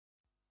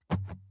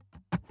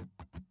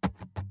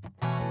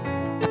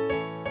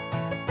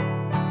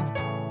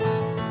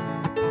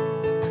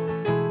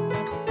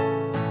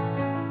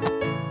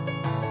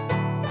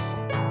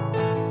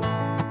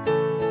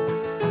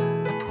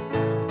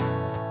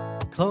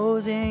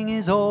Closing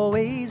is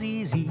always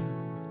easy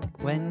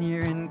when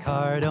you're in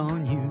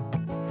Cardone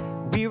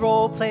U. We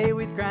role play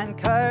with Grant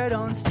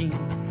Cardone's team.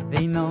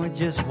 They know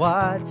just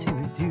what to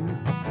do.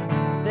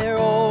 They're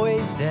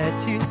always there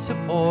to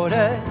support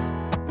us.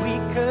 We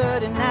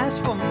couldn't ask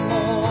for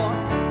more.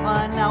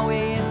 On our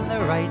way in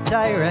the right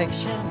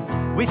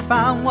direction, we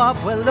found what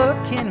we're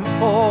looking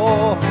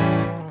for.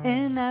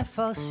 In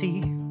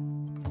FLC,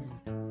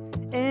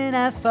 in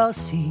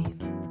FLC.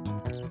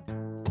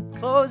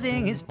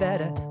 Closing is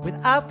better with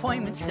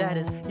appointment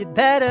setters. You'd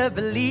better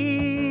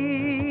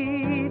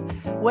believe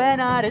we're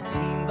not a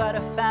team but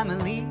a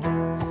family.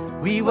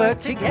 We work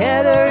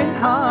together in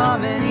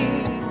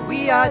harmony.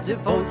 We are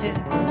devoted,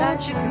 and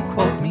that you can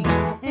quote me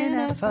in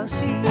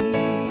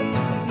FLC.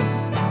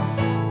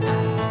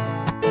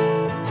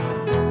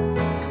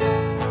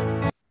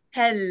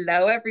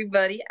 Hello,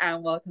 everybody,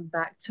 and welcome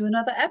back to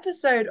another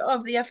episode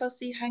of the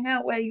FLC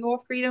Hangout, where your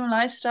freedom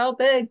lifestyle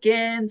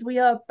begins. We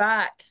are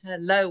back.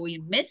 Hello, we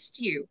missed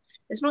you.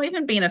 It's not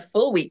even been a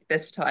full week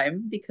this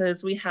time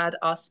because we had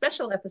our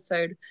special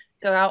episode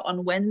go out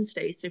on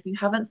Wednesday. So if you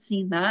haven't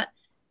seen that,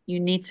 you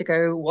need to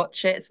go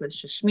watch it. It's with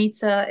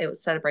Shashmita. It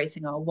was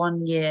celebrating our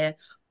 1 year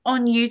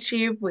on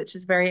YouTube, which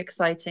is very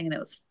exciting, and it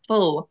was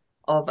full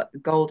of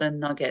golden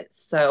nuggets.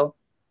 So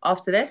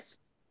after this,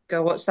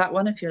 go watch that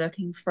one if you're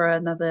looking for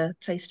another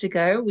place to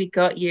go. We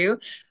got you.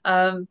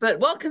 But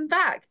welcome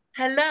back.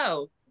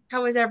 Hello.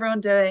 How is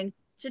everyone doing?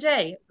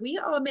 Today, we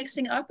are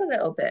mixing up a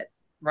little bit,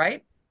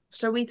 right?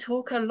 So we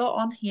talk a lot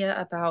on here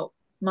about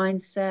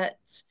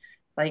mindset,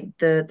 like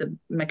the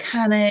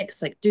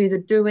mechanics, like do the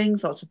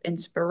doings, lots of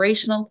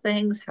inspirational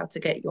things, how to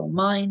get your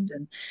mind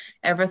and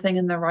everything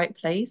in the right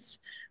place.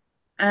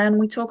 And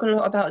we talk a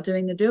lot about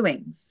doing the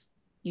doings.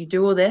 You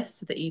do all this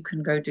so that you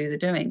can go do the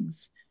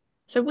doings.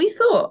 So we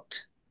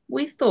thought,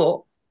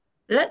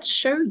 let's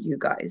show you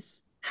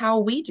guys how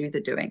we do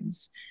the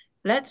doings.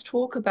 Let's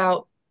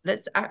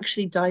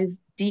actually dive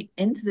deep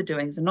into the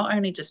doings and not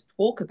only just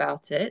talk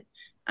about it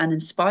and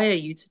inspire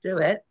you to do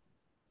it.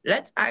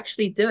 Let's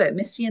actually do it.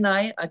 Missy and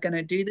I are going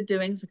to do the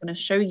doings. We're going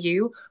to show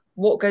you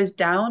what goes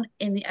down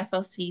in the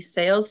FLC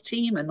sales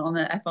team and on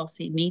the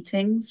FLC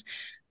meetings.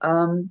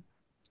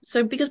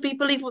 So because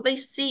people believe what they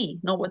see,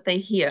 not what they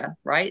hear,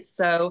 right?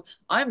 So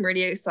I'm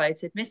really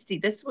excited. Misty,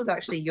 this was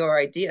actually your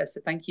idea,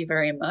 so thank you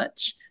very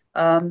much.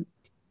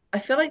 I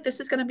feel like this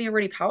is going to be a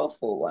really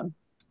powerful one.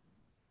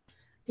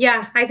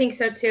 Yeah, I think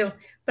so too.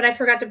 But I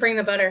forgot to bring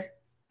the butter.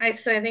 I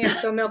think I'm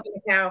still milking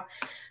a cow.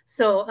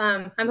 So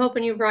I'm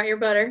hoping you brought your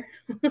butter.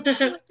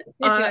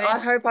 I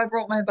hope I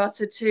brought my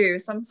butter too.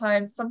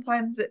 Sometimes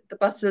the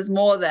butter's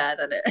more there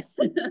than it is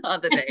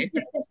other days.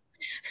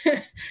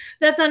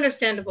 That's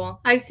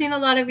understandable. I've seen a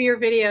lot of your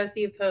videos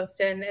you post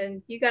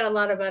and you got a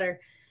lot of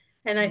butter,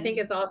 and I think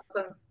it's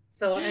awesome.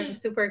 So I'm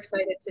super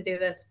excited to do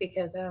this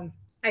because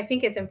I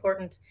think it's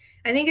important.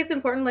 I think it's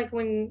important, like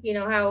when, you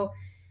know, how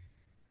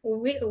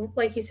we,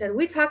 like you said,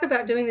 we talk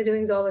about doing the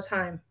doings all the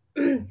time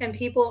and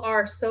people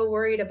are so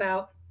worried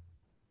about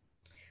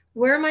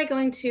where am I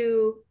going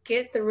to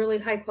get the really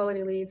high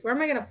quality leads? Where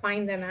am I going to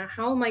find them at?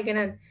 How am I going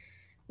to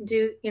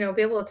do, you know,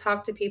 be able to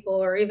talk to people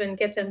or even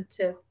get them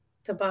to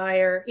buy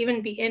or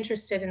even be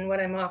interested in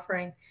what I'm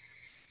offering.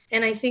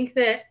 And I think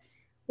that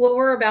what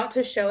we're about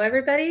to show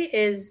everybody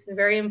is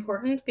very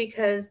important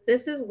because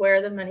this is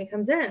where the money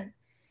comes in.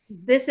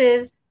 This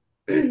is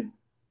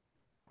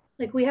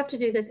like, we have to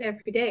do this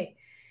every day,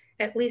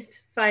 at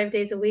least 5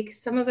 days a week.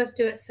 Some of us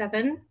do it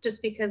 7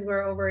 just because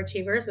we're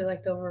overachievers. We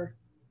like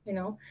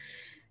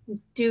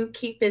to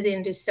keep busy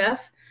and do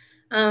stuff.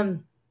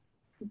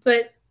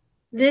 But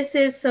this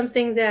is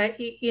something that,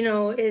 you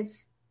know,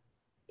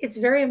 it's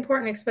very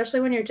important, especially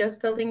when you're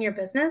just building your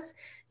business.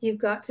 You've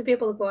got to be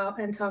able to go out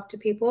and talk to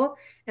people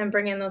and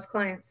bring in those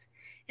clients.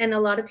 And a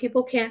lot of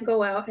people can't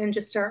go out and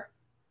just start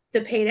the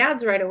paid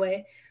ads right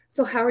away.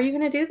 So how are you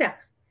going to do that?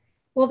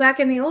 Well, back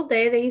in the old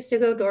day, they used to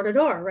go door to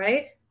door,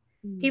 right?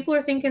 People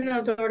are thinking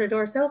a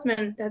door-to-door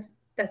salesman, that's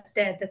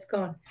dead, that's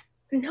gone.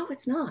 No,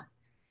 it's not.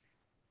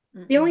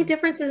 The only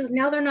difference is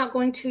now they're not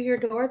going to your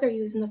door, they're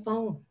using the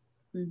phone.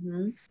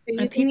 They're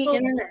using the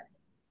internet.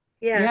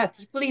 Yeah,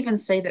 people even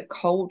say that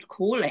cold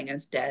calling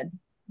is dead.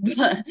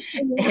 But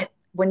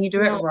when you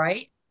do it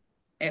right,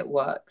 it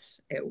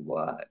works. It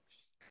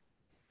works.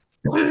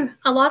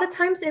 A lot of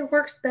times it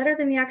works better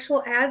than the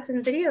actual ads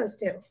and videos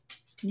do.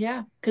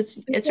 Yeah,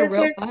 because it's a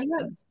real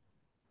person.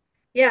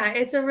 Yeah,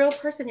 it's a real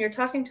person. You're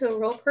talking to a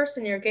real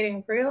person. You're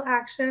getting real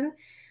action,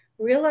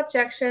 real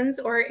objections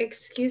or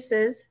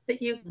excuses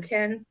that you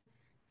can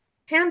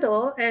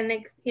handle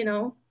and, you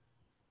know,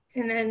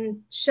 and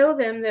then show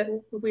them that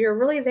we are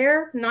really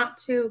there not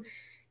to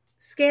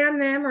scam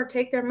them or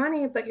take their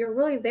money, but you're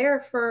really there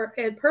for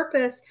a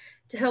purpose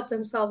to help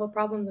them solve a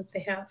problem that they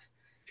have.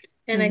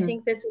 And I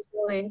think this is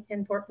really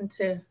important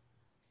to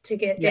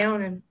get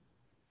down. And,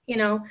 you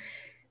know,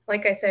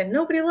 like I said,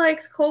 nobody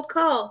likes cold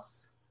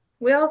calls.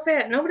 We all say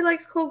it. Nobody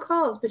likes cold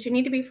calls, but you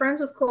need to be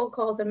friends with cold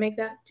calls and make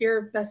that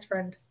your best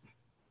friend.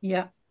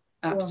 Yeah,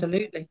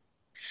 absolutely.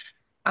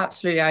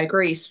 Absolutely, I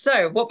agree.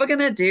 So, what we're going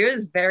to do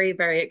is very,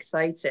 very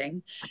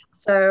exciting.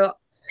 So,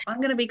 I'm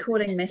going to be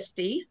calling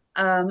Misty,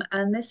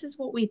 and this is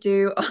what we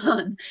do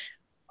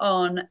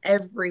on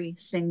every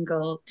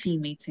single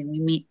team meeting. We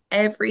meet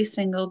every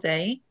single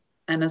day,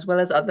 and as well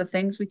as other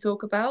things we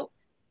talk about,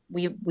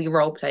 we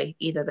role play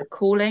either the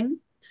calling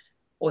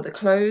or the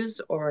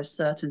close or a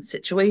certain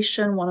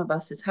situation one of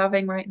us is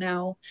having right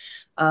now.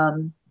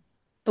 Um,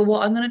 but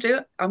what I'm going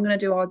to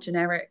do our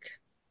generic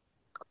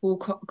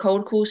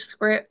cold call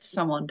script.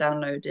 Someone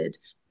downloaded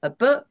a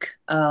book,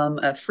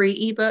 a free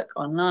ebook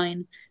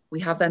online. We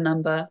have their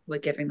number. We're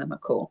giving them a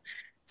call.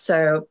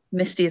 So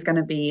Misty is going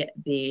to be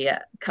the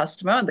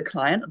customer, the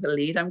client, the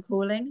lead I'm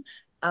calling.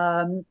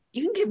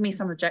 You can give me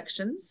some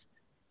objections,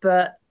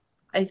 but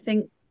I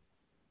think,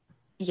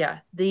 yeah,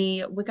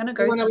 we're going to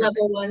You go want a through it.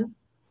 level one?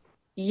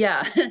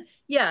 Yeah,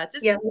 yeah,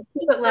 Yeah, let's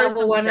keep it throw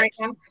level some one right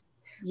now. objections.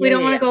 We Yeah,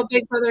 don't yeah, want yeah. to go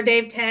Big Brother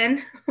Dave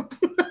 10.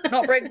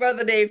 Not Break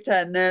Brother Dave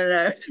 10. No,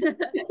 no, no.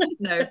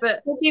 No,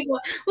 but we'll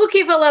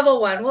keep it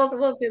level one. We'll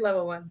do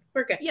level one.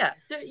 We're good. yeah,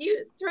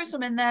 you throw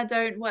some in there,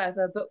 don't,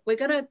 whatever, but we're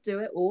gonna do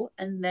it all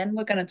and then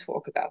we're gonna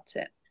talk about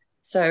it.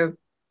 So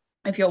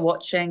if you're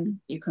watching,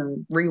 you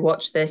can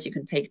rewatch this, you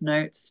can take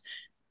notes.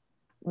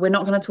 We're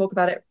not going to talk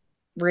about it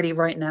really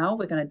right now.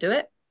 We're going to do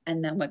it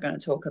and then we're going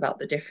to talk about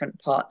the different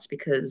parts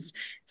because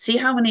see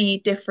how many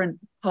different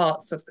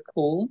parts of the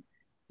call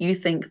you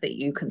think that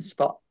you can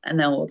spot, and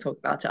then we'll talk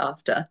about it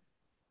after.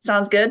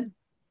 Sounds good?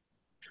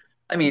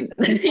 I mean,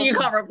 you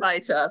can't reply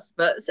to us,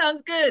 but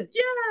sounds good.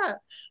 Yeah.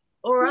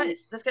 All right,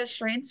 let's get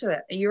straight into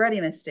it. Are you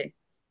ready, Misty?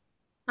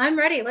 I'm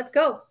ready. Let's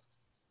go.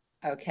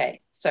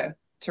 Okay, so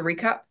to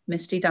recap,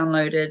 Misty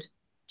downloaded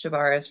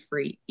Javaria's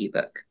free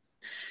ebook.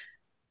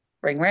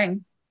 Ring,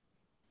 ring.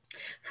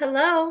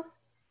 Hello.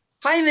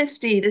 Hi,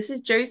 Misty. This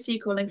is Josie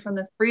calling from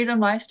the Freedom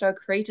Lifestyle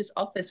Creators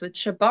Office with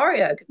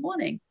Shabaria. Good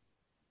morning.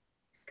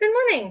 Good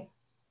morning.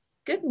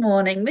 Good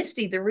morning,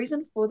 Misty. The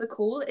reason for the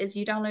call is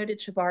you downloaded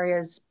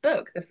Shabaria's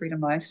book, The Freedom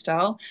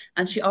Lifestyle,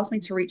 and she asked me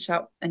to reach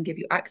out and give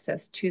you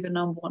access to the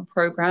 #1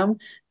 program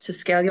to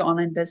scale your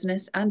online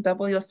business and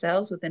double your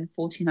sales within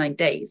 49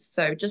 days.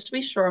 So, just to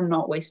be sure I'm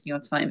not wasting your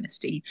time,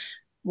 Misty,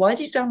 why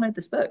did you download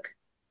this book?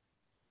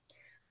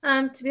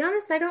 To be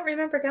honest, I don't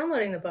remember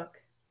downloading the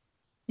book.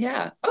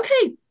 Yeah.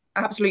 Okay.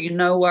 Absolutely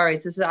no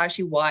worries. This is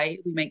actually why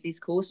we make these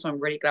calls. So I'm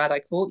really glad I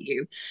caught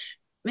you.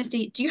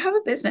 Misty, do you have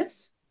a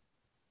business?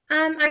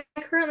 I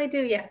currently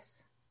do,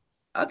 yes.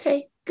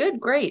 Okay, good,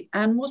 great.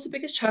 And what's the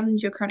biggest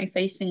challenge you're currently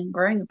facing in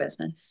growing a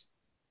business?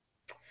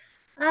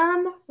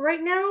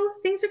 Right now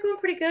things are going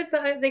pretty good,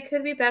 but they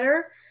could be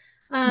better.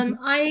 Mhm.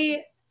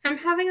 I am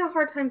having a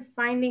hard time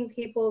finding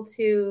people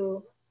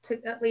to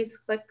at least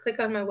click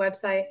on my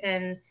website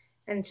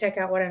and check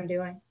out what I'm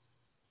doing.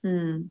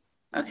 Hmm.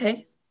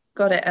 Okay,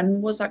 got it.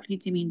 And what exactly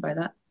do you mean by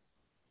that?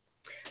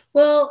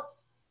 Well,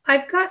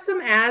 I've got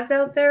some ads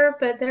out there,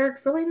 but they're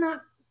really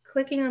not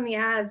clicking on the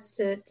ads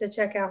to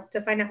check out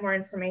to find out more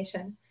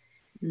information.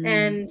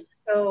 Hmm. And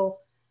so,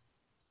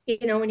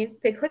 when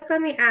they click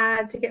on the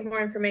ad to get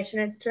more information,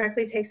 it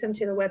directly takes them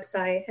to the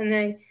website, and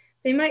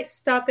they might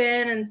stop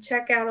in and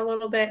check out a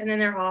little bit, and then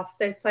they're off.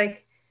 It's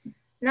like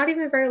not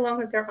even very long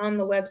that they're on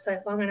the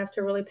website, long enough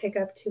to really pick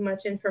up too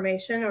much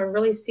information or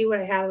really see what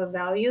I have of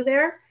value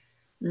there.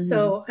 Hmm.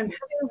 So I'm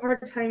having a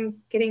hard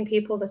time getting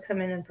people to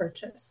come in and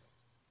purchase.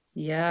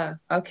 Yeah.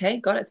 Okay,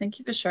 got it. Thank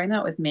you for sharing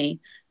that with me.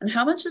 And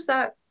how much is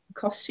that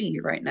costing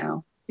you right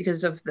now?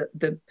 Because of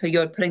the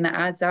you're putting the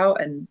ads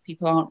out and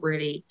people aren't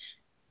really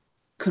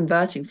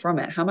converting from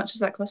it. How much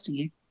is that costing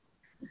you?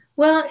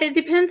 Well, it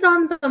depends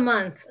on the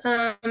month,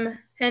 and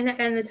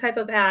the type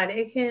of ad.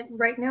 It can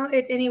right now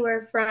it's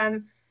anywhere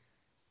from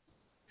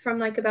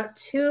like about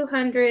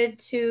 200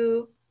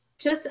 to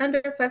just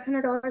under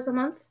 $500 a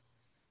month.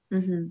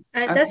 Hmm.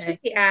 That's Okay.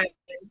 just the ads.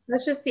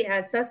 That's just the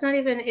ads. That's not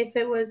even if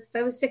I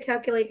was to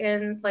calculate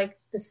in like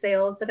the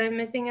sales that I'm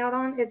missing out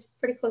on, it's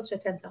pretty close to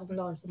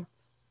 $10,000 a month.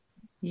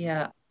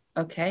 Yeah.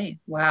 Okay.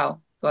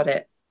 Wow. Got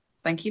it.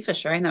 Thank you for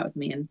sharing that with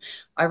me. And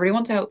I really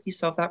want to help you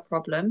solve that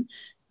problem.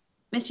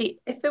 Missy,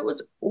 if it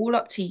was all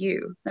up to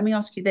you, let me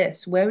ask you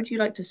this. Where would you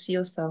like to see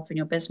yourself in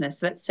your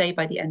business, let's say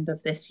by the end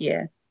of this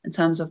year, in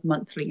terms of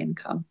monthly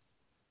income?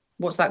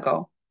 What's that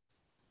goal?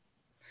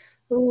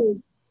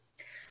 Ooh.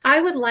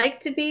 I would like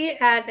to be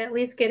at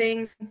least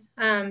getting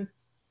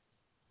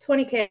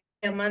 20K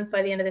a month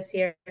by the end of this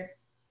year.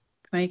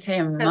 20K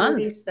a At month.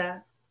 least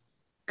that.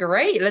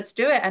 Great. Let's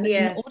do it. And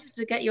in order Yes.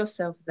 to get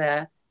yourself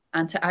there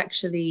and to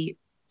actually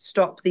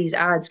stop these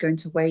ads going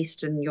to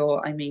waste and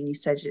I mean, you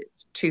said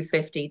it's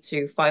 250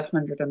 to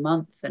 500 a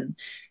month and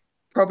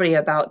probably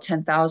about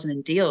 10,000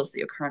 in deals that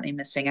you're currently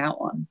missing out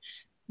on.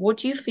 What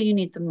do you feel you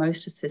need the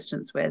most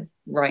assistance with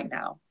right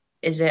now?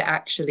 Is it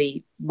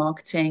actually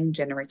marketing,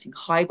 generating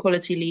high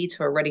quality leads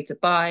who are ready to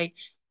buy?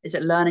 Is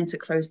it learning to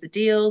close the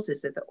deals?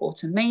 Is it the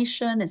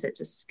automation? Is it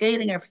just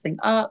scaling everything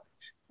up?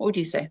 What would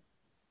you say?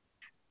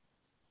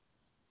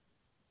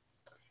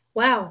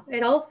 Wow,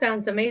 it all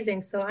sounds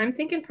amazing. So I'm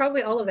thinking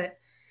probably all of it,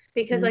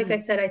 because like I Mm,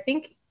 said, I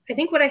think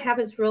what I have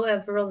is real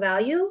of real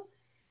value,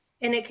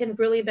 and it can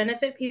really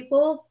benefit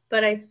people.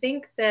 But I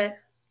think that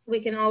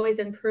we can always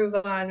improve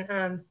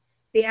on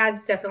the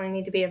ads. Definitely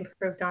need to be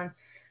improved on.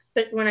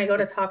 But when I go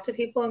to talk to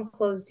people and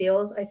close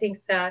deals, I think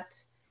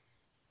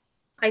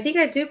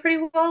I do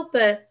pretty well.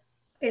 But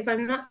if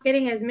I'm not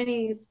getting as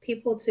many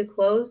people to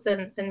close,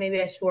 then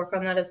maybe I should work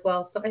on that as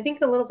well. So I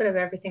think a little bit of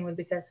everything would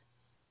be good.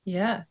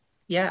 Yeah,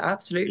 yeah,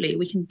 absolutely.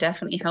 We can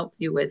definitely help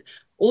you with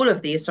all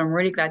of these. So I'm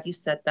really glad you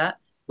said that.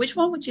 Which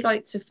one would you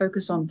like to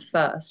focus on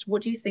first?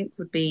 What do you think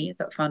would be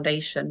that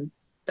foundation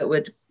that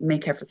would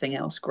make everything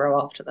else grow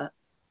after that?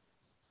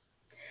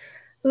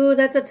 Ooh,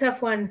 that's a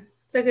tough one.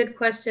 It's a good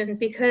question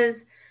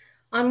because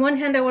on one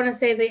hand, I want to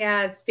save the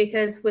ads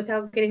because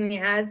without getting the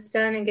ads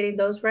done and getting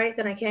those right,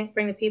 then I can't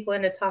bring the people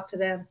in to talk to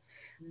them.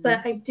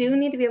 But I do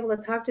need to be able to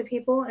talk to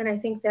people, and I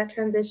think that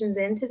transitions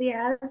into the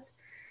ads.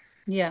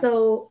 Yeah,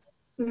 So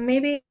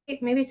maybe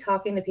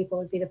talking to people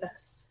would be the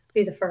best,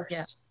 be the yeah.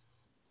 first.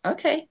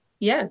 Okay.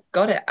 Yeah,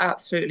 got it.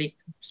 Absolutely.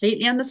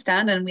 Completely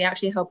understand. And we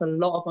actually help a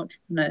lot of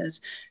entrepreneurs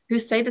who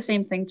say the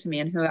same thing to me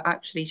and who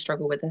actually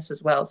struggle with this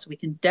as well. So we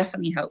can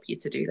definitely help you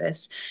to do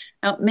this.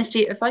 Now,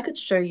 Misty, if I could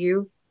show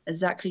you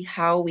exactly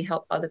how we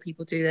help other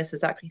people do this,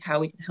 exactly how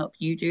we can help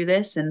you do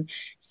this and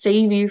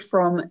save you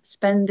from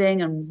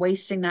spending and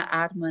wasting that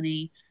ad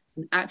money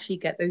and actually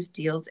get those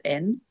deals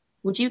in,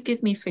 would you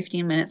give me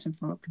 15 minutes in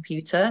front of a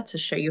computer to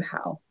show you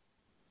how?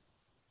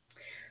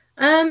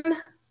 Um,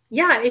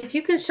 yeah, if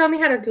you can show me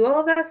how to do all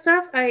of that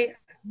stuff, I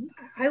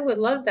would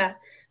love that.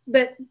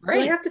 But do I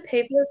Great. have to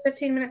pay for this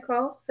 15-minute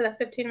call, for that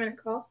 15-minute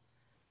call?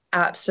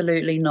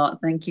 Absolutely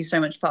not. Thank you so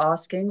much for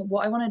asking.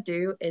 What I want to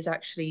do is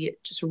actually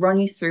just run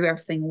you through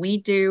everything we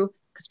do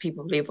because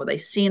people believe what they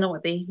see, not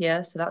what they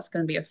hear. So that's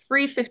going to be a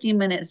free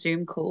 15-minute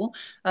Zoom call.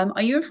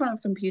 Are you in front of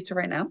a computer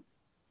right now?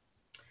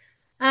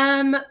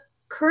 Um,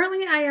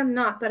 Currently I am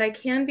not, but I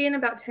can be in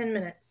about 10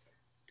 minutes.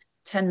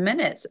 10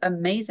 minutes.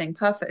 Amazing.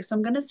 Perfect. So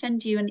I'm going to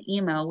send you an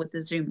email with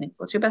the Zoom link.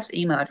 What's your best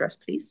email address,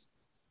 please?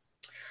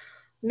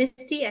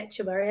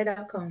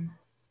 Misty@chabaria.com.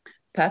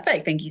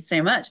 Perfect. Thank you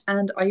so much.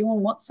 And are you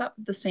on WhatsApp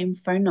with the same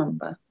phone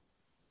number?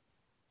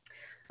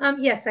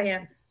 Yes, I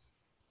am.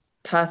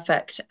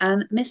 Perfect.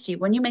 And Misty,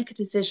 when you make a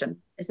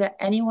decision, is there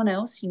anyone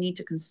else you need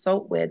to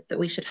consult with that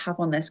we should have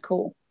on this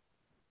call?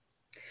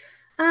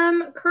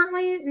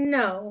 Currently,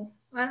 no.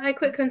 I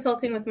quit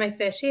consulting with my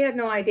fish. He had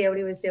no idea what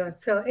he was doing.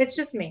 So it's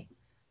just me.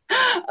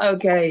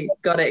 Okay,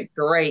 got it.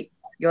 Great.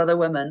 You're the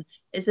woman.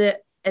 Is there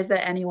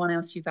anyone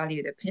else you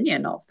value the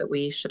opinion of that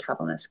we should have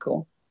on this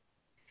call?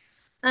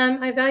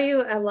 I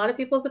value a lot of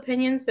people's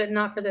opinions, but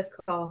not for this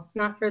call,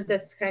 not for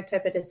this kind of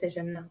type of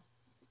decision. No.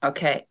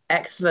 Okay,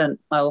 excellent.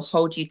 I will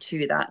hold you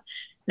to that.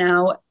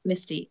 Now,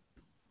 Misty,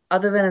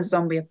 other than a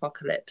zombie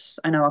apocalypse,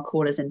 I know our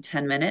call is in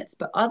 10 minutes,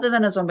 but other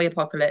than a zombie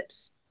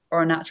apocalypse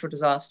or a natural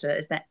disaster,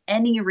 is there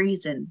any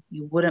reason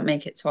you wouldn't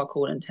make it to our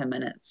call in 10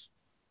 minutes?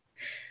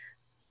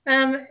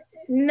 Um,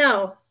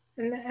 no,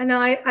 no,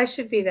 I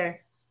should be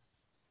there.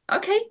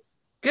 Okay,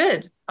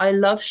 good. I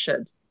love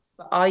should.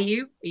 But are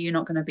you? Are you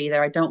not going to be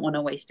there? I don't want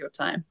to waste your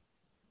time.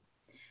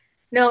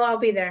 No, I'll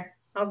be there.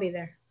 I'll be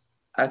there.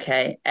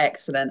 Okay,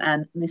 excellent.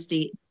 And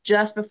Misty,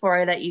 just before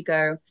I let you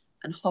go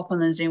and hop on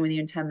the Zoom with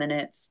you in 10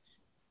 minutes,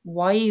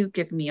 why are you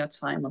giving me your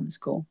time on this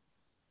call?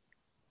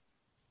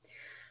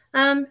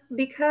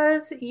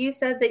 Because you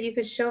said that you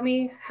could show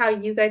me how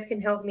you guys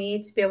can help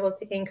me to be able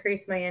to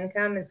increase my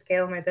income and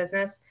scale my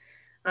business,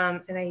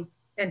 and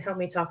help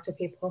me talk to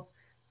people.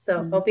 So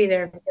I'll Mhm. be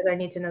there because I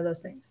need to know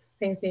those things.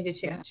 Things need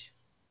to Yeah. change.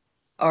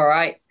 All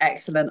right,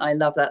 excellent. I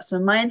love that. So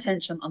my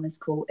intention on this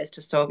call is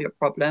to solve your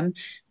problem,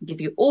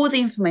 give you all the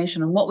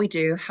information on what we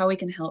do, how we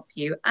can help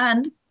you,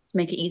 and to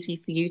make it easy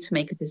for you to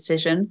make a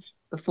decision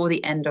before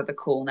the end of the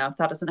call. Now, if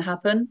that doesn't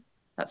happen,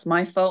 that's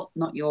my fault,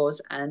 not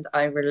yours. And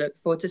I really look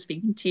forward to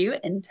speaking to you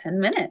in 10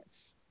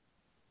 minutes.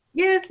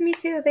 Yes, me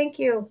too. Thank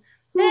you.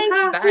 Thanks.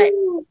 Ha, Bye.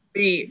 hoo.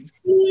 Bye.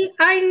 See,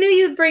 I knew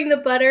you'd bring the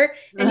butter,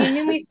 and you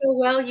knew me so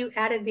well. You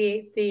added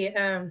the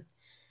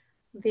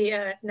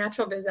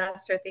natural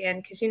disaster at the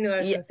end because you knew I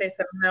was Yeah, going to say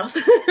something else.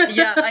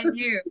 yeah, I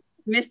knew.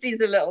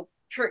 Misty's a little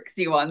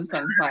tricksy one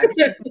sometimes.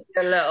 She can be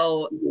a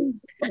little,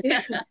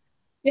 Yeah,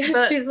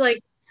 but she's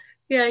like,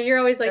 yeah, you're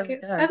always like, there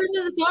we go. other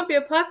than the zombie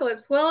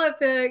apocalypse, well, if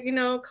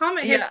the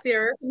comet hits Yeah, the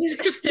Earth and it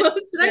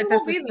explodes, then I if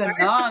won't there's a be there.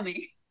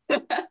 tsunami.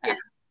 Yeah.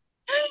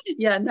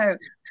 Yeah, no.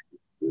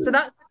 So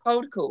that's the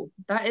cold call.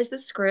 That is the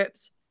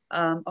script.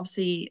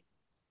 Obviously,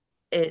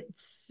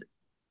 it's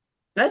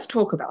let's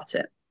talk about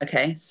it.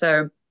 Okay,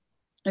 so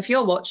if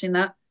you're watching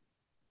that,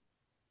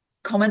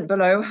 comment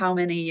below how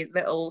many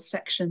little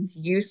sections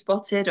you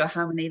spotted or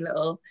how many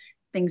little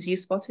things you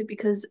spotted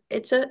because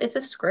it's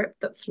a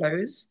script that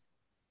flows,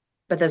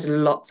 but there's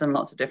lots and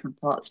lots of different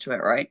parts to it,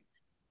 right?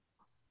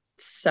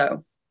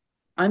 So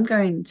I'm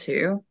going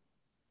to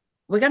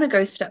we're going to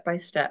go step by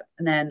step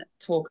and then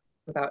talk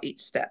about each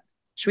step.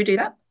 Should we do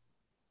that?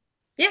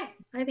 Yeah,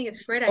 I think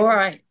it's a great All idea.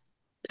 right.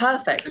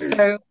 Perfect.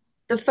 So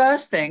the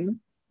first thing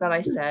that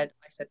I said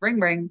ring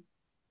ring.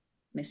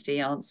 Misty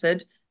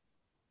answered.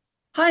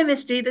 Hi,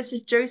 Misty. This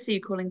is Josie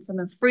calling from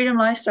the Freedom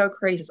Lifestyle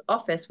Creators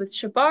office with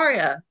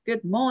Shabaria.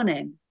 Good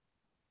morning.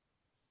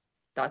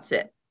 That's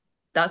it.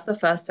 That's the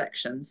first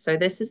section. So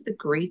this is the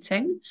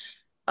greeting.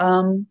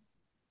 Um,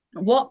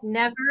 what?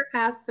 Never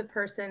ask the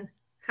person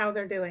how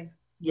they're doing.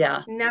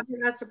 Yeah. Never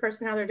ask the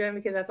person how they're doing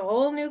because that's a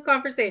whole new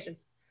conversation.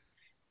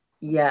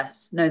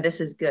 Yes. No, this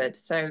is good.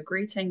 So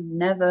greeting,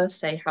 never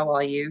say how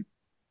are you?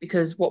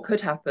 Because what could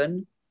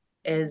happen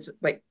is,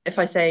 wait, if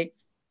I say,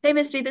 hey,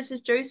 Misty, this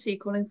is Josie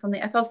calling from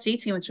the FLC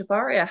team with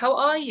Shabaria. How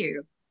are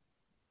you?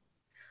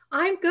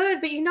 I'm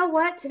good, but you know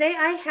what? Today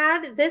I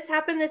had this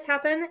happen, this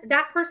happened.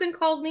 That person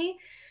called me.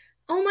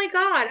 Oh my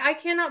God, I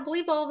cannot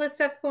believe all this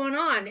stuff's going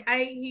on.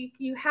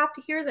 You have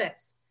to hear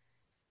this.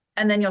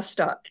 And then you're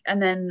stuck.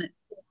 And then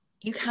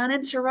you can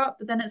interrupt,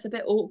 but then it's a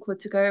bit awkward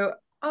to go,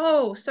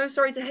 oh, so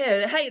sorry to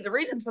hear. Hey, the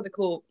reason for the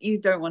call, you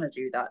don't want to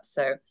do that.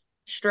 So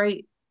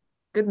straight,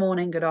 good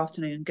morning, good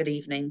afternoon, good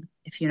evening,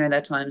 if you know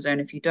their time zone.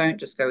 If you don't,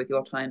 just go with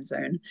your time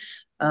zone.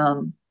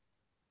 Um,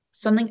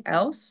 Something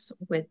else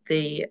with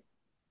the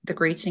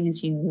greeting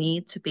is you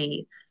need to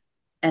be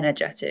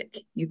energetic.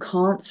 You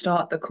can't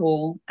start the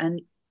call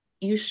and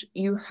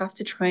you have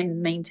to try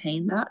and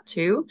maintain that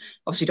too.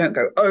 Obviously, don't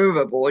go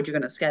overboard. You're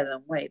going to scare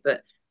them away,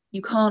 but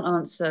you can't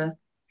answer,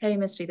 "Hey,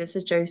 Misty, this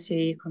is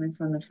Josie coming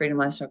from the Freedom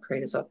Lifestyle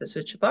Creators Office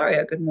with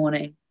Shabaria. Good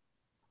morning."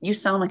 You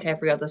sound like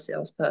every other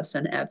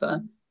salesperson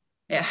ever.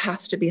 It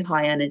has to be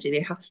high energy.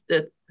 They have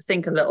to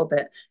think a little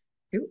bit.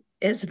 Who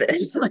is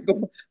this? Like,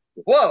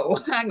 whoa,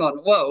 hang on,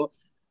 whoa.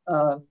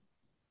 Um,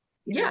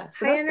 Yeah, yeah,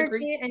 so high that's the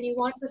greeting. energy, and you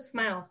want to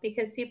smile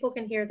because people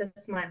can hear the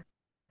smile.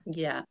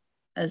 Yeah,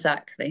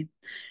 exactly.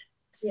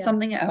 Yeah.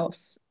 Something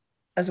else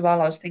as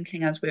well, I was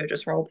thinking as we were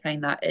just role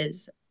playing that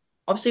is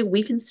obviously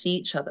we can see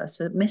each other.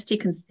 So Misty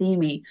can see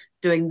me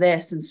doing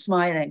this and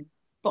smiling,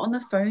 but on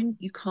the phone,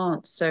 you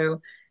can't.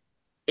 So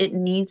it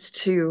needs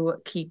to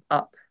keep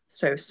up.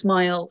 So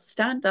smile,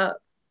 stand up,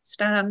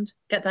 stand,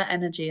 get that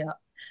energy up.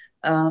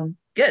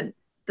 Good.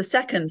 The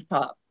second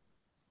part,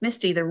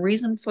 Misty, the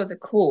reason for the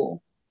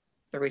call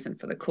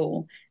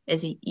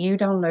is you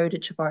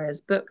downloaded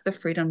Chabaria's book, The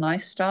Freedom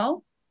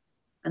Lifestyle.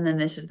 And then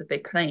this is the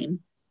big claim.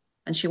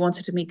 And she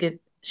wanted me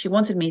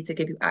to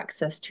give you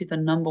access to the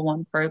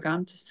 #1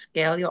 program to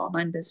scale your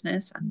online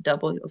business and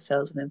double your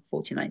sales within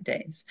 49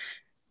 days.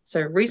 So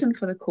reason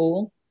for the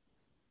call,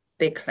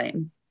 big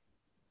claim.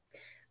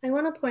 I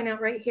want to point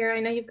out right here, I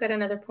know you've got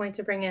another point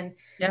to bring in,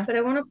 Yeah. but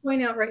I want to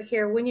point out right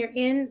here when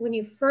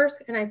you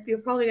first, you're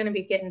probably going to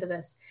be getting to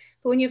this,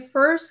 but when you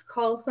first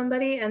call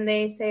somebody and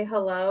they say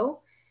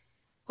hello,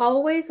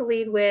 always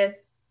lead with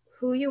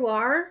who you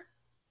are,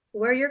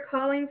 where you're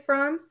calling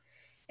from,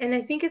 and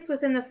I think it's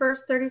within the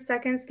first 30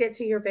 seconds, get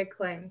to your big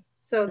claim.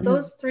 So Mhm.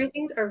 those three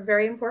things are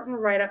very important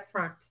right up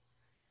front.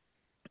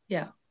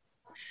 Yeah,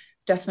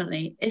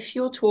 definitely. If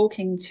you're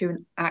talking to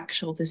an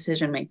actual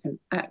decision maker, an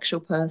actual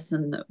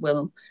person that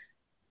will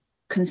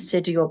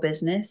consider your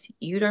business,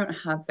 you don't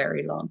have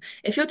very long.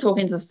 If you're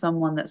talking to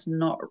someone that's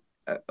not,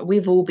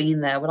 we've all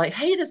been there. We're like,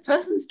 hey, this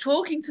person's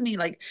talking to me.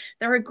 Like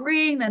they're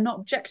agreeing, they're not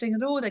objecting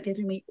at all. They're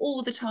giving me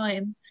all the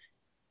time.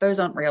 Those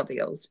aren't real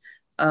deals.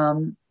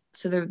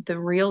 So the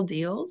real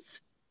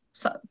deals,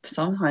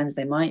 sometimes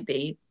they might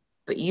be,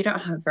 but you don't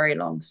have very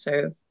long.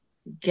 So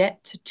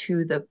get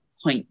to the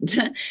point.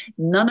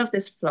 None of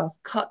this fluff.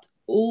 Cut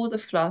all the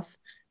fluff.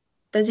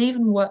 There's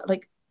even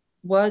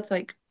words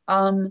like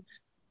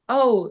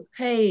oh,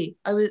 hey,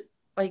 I was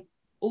like,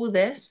 all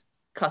this,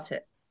 cut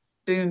it.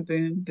 Boom,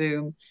 boom,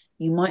 boom.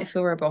 You might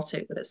feel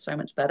robotic, but it's so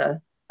much better.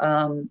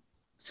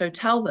 So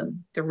tell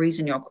them the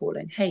reason you're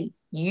calling. Hey,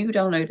 you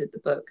downloaded the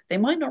book. They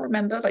might not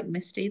remember, like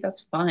Misty,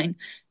 that's fine.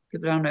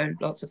 People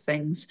download lots of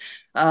things.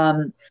 I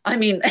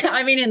mean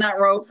in that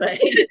role play.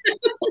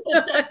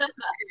 I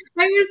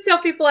always tell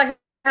people I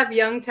have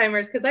young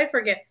timers because I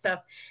forget stuff,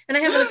 and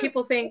I have other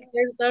people think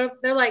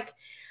they're like,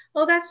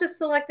 "Oh, that's just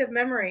selective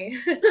memory."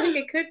 Like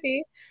it could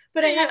be,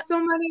 but I have so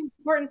many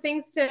important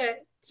things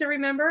to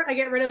remember. I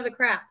get rid of the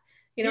crap.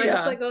 I just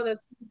Yeah, let go of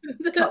this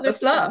the cut the other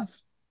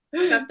stuff.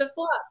 fluff. Cut the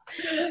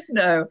fluff.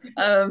 No,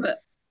 but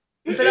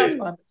that's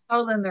fine.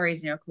 Tell them the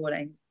reason you're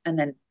calling, and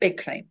then big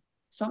claim.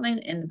 Something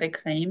in the big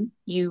claim,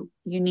 you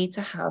need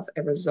to have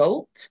a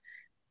result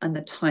and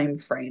the time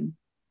frame.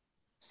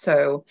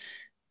 So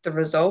the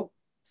result,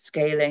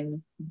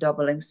 scaling,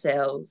 doubling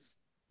sales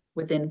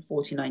within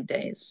 49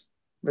 days.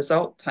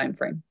 Result, time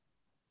frame.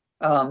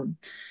 Um,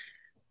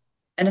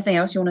 Anything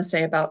else you want to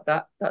say about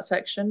that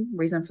section?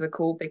 Reason for the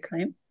call, big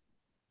claim.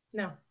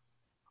 No.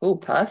 Oh,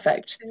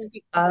 perfect.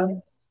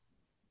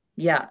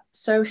 Yeah.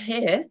 So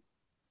here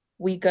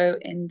we go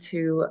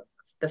into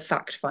the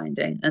fact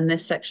finding, and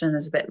this section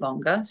is a bit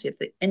longer. So you have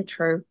the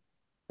intro,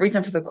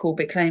 reason for the call,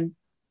 big claim,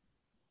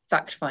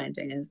 fact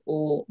finding is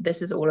all.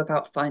 This is all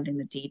about finding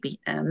the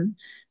DBM.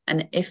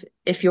 And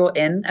if you're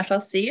in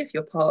FLC, if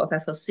you're part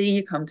of FLC,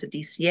 you come to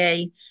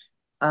DCA.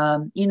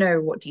 You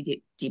know what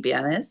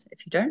DBM is.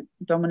 If you don't,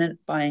 dominant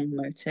buying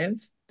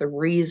motive, the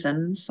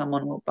reason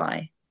someone will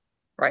buy,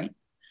 right?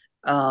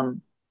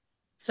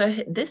 So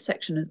this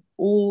section is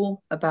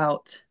all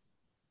about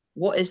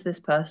what is this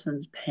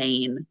person's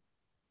pain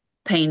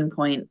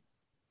point?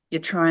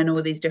 You're trying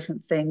all these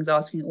different things,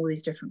 asking all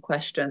these different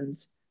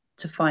questions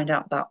to find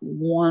out that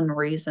one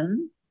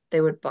reason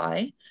they would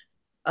buy.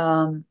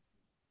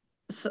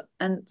 So,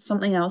 and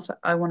something else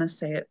I want to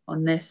say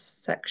on this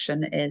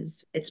section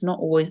is it's not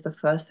always the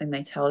first thing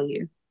they tell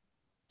you.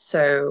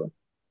 So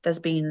there's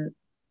been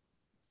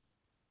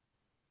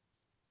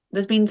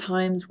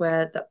times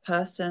where that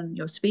person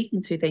you're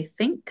speaking to, they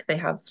think they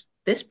have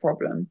this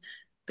problem,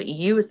 but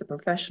you as the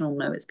professional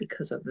know it's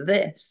because of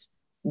this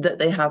that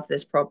they have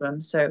this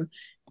problem. So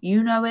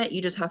you know it,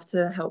 you just have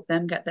to help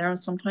them get there. And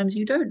sometimes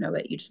you don't know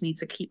it. You just need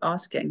to keep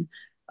asking.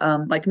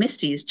 Like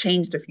Misty's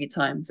changed a few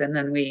times and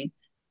then we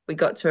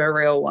got to a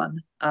real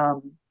one.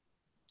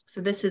 So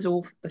this is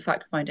all the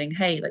fact finding.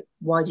 Hey, like,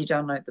 why did you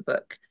download the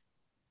book?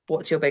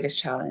 What's your biggest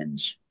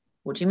challenge?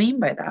 What do you mean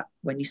by that?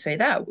 When you say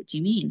that, what do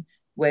you mean?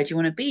 Where do you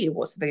want to be?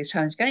 What's the biggest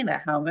challenge getting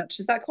there? How much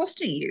is that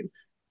costing you?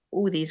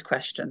 All these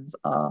questions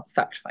are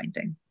fact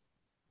finding.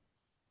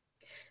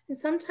 And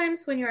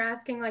sometimes when you're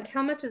asking, like,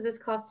 how much is this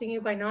costing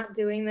you by not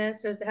doing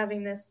this or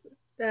having this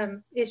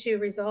issue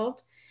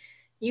resolved,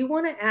 you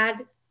want to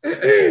add,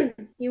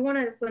 you want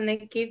to, when they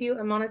give you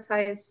a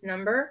monetized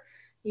number,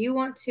 you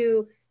want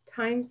to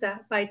times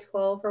that by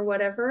 12 or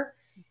whatever,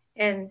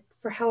 and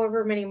for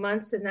however many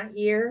months in that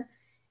year,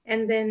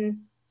 and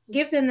then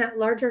give them that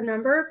larger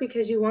number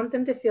because you want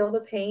them to feel the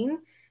pain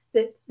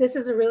that this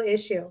is a real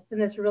issue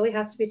and this really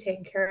has to be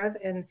taken care of.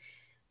 And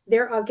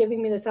they're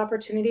giving me this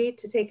opportunity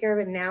to take care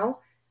of it now.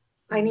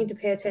 I need to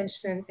pay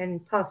attention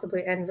and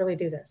possibly and really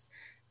do this.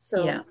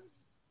 So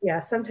yeah,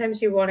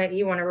 sometimes you want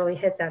to really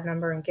hit that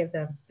number and give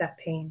them that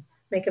pain,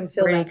 make them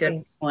feel really that good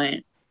pain.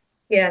 Point.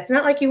 Yeah, it's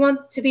not like you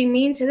want to be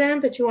mean to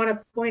them, but you want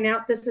to point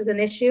out this is an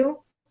issue.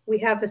 We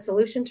have a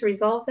solution to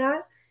resolve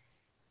that,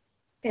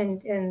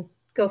 and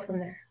go from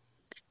there.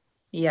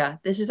 Yeah,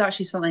 this is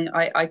actually something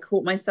I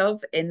caught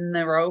myself in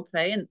the role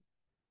play, and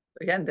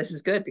again, this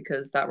is good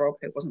because that role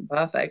play wasn't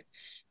perfect.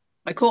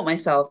 I caught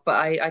myself, but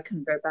I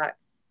couldn't go back.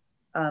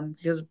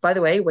 Because by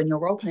the way, when you're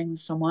role playing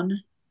with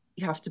someone,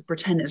 you have to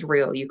pretend it's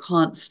real. You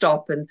can't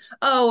stop and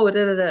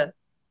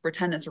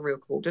pretend it's a real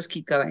call. Just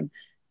keep going.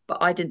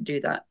 But I didn't do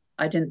that.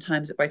 I didn't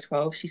times it by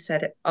 12. She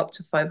said it up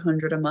to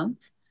 500 a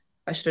month.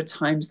 I should have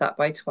times that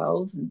by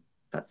 12, and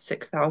that's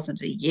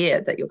 6,000 a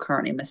year that you're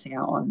currently missing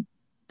out on.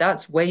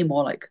 That's way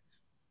more like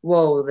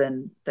whoa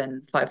than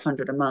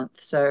 500 a month.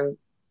 So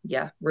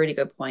yeah, really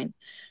good point.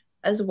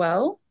 As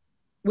well,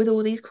 with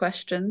all these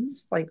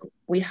questions, like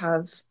we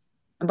have,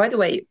 and by the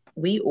way,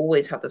 we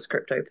always have the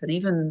script open,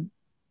 even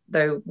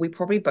though we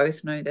probably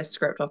both know this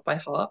script off by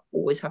heart.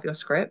 Always have your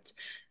script.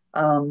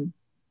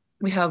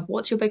 We have,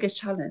 what's your biggest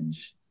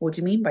challenge? What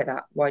do you mean by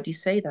that? Why do you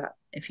say that?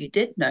 If you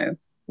did know,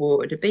 what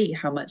would it be?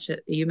 How much are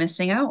you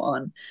missing out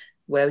on?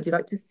 Where would you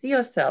like to see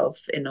yourself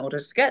in order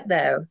to get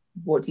there?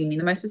 What do you need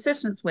the most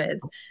assistance with?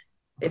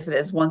 If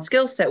there's one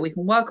skill set we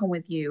can work on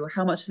with you,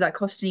 how much is that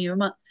costing you a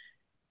month?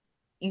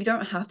 You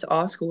don't have to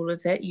ask all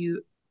of it.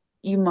 You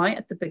might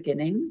at the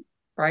beginning,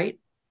 right?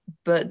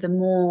 But the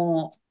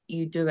more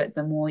you do it,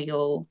 the more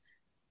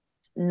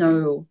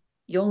know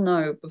you'll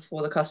know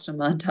before the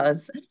customer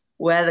does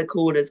where the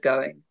call is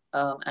going,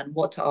 and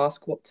what to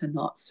ask, what to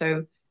not.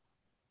 So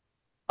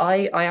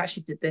I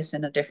actually did this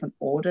in a different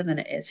order than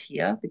it is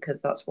here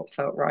because that's what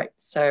felt right.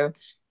 So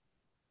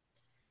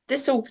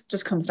this all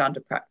just comes down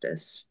to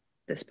practice,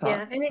 this part.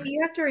 Yeah, and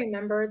you have to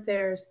remember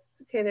there's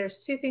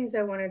two things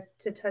I wanted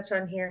to touch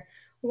on here.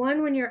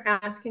 One, when you're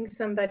asking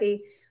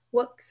somebody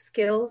what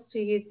skills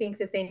do you think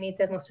that they need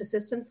the most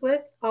assistance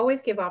with,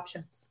 always give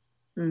options.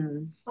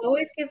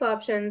 Always give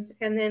options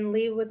and then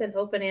leave with an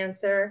open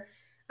answer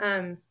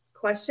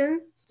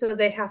question. So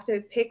they have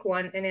to pick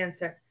one and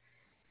answer.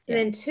 And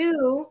then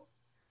two,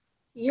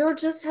 you're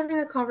just having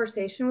a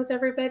conversation with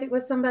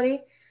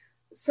somebody.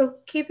 So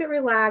keep it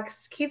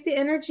relaxed, keep the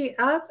energy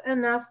up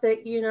enough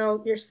that,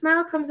 your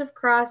smile comes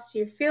across,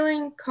 you're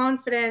feeling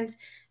confident,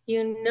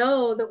 you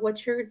know that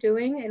what you're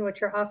doing and what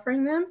you're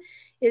offering them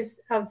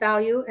is of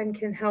value and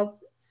can help,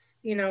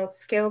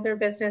 scale their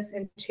business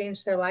and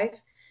change their life.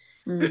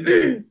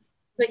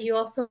 But you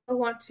also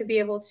want to be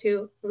able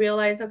to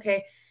realize,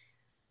 okay,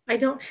 I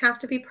don't have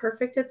to be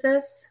perfect at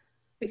this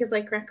because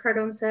like Grant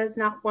Cardone says,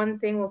 not one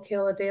thing will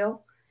kill a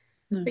deal.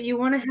 But you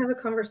want to have a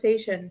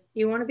conversation.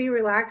 You want to be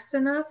relaxed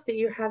enough that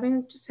you're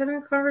having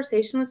a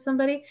conversation with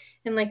somebody.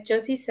 And like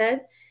Josie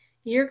said,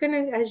 you're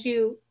going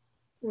to,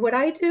 what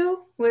I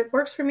do, what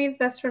works for me, the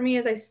best for me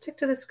is I stick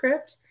to the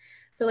script.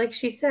 But like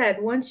she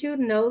said, once you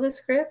know the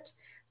script,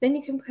 then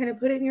you can kind of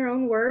put it in your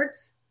own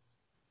words.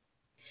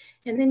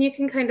 And then you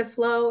can kind of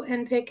flow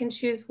and pick and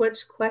choose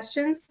which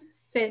questions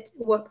fit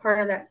what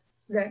part of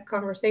that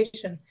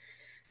conversation.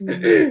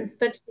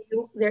 But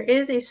there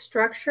is a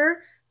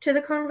structure to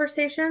the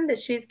conversation that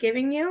she's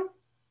giving you.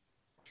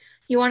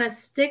 You want to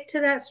stick to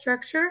that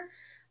structure,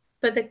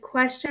 but the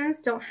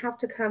questions don't have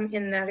to come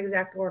in that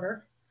exact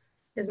order,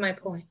 is my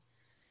point.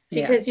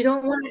 Because you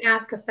don't want to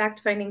ask a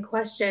fact-finding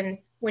question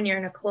when you're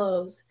in a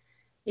close.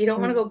 You don't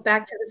want to go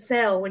back to the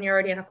sale when you're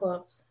already in a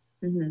close.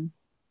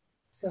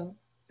 So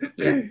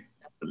Yeah,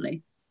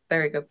 definitely.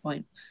 Very good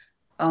point.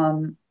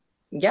 Um,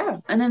 yeah,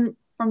 and then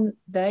from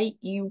there,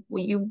 you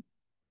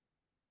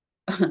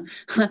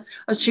I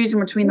was choosing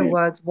between the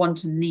words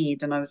want and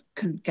need, and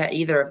couldn't get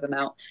either of them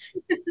out.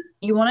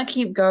 You want to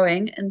keep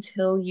going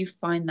until you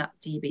find that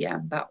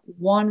DBM, that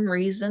one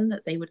reason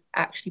that they would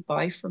actually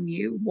buy from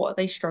you. What are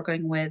they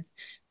struggling with?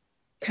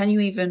 Can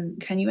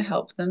you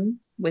help them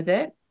with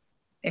it?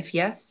 If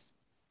yes,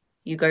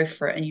 you go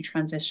for it and you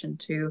transition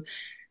to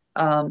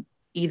um,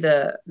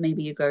 either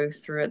maybe you go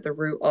through it the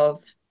route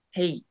of,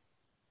 hey,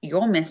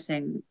 you're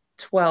missing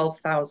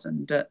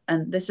 12,000.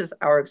 And this is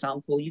our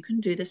example. You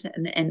can do this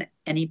in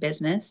any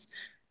business.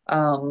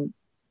 Um,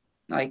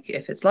 like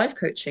if it's life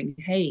coaching,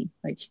 hey,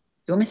 like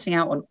you're missing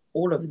out on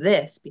all of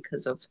this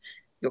because of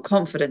your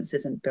confidence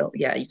isn't built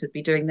yet. You could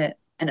be doing that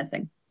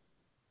anything.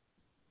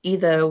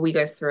 Either we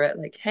go through it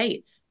like,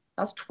 hey,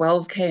 that's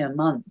 12K a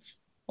month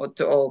or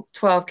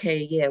 12K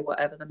a year,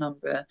 whatever the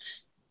number.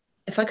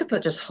 If I could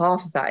put just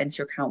half of that into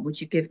your account,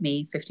 would you give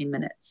me 15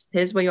 minutes?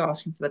 Here's where you're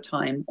asking for the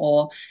time.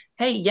 Or,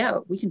 hey, yeah,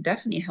 we can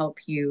definitely help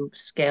you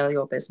scale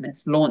your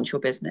business, launch your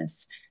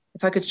business.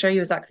 If I could show you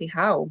exactly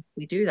how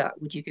we do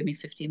that, would you give me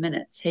 15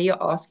 minutes? Here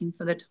you're asking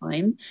for the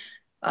time.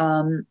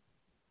 Um,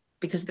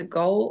 because the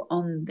goal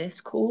on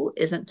this call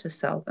isn't to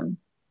sell them.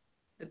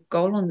 The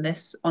goal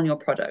on your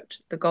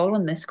product, the goal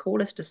on this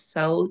call is to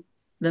sell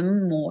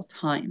them more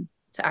time,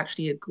 to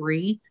actually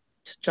agree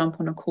to jump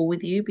on a call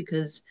with you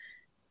because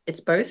it's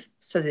both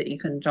so that you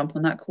can jump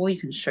on that call, you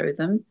can show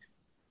them,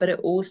 but it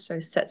also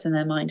sets in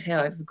their mind, hey,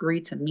 I've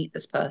agreed to meet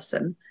this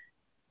person.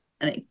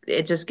 And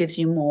it just gives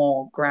you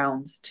more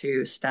ground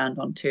to stand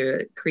on to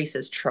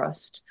increases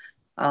trust.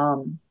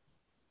 Um,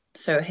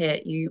 so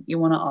here you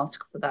want to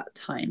ask for that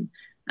time.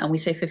 And we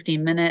say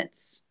 15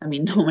 minutes. I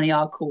mean, normally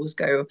our calls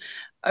go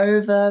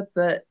over,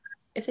 but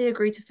if they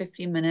agree to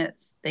 15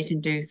 minutes, they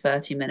can do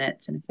 30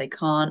 minutes. And if they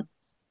can't,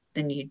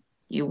 then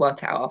you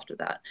work out after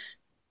that.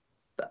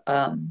 But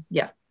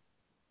yeah.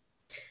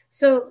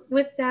 So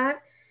with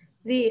that,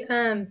 the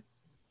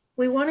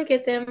we want to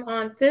get them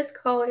on. This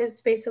call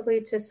is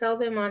basically to sell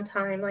them on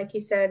time, like you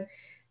said,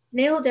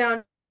 nail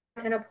down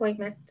an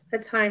appointment, a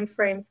time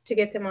frame to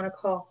get them on a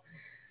call.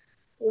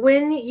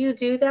 When you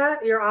do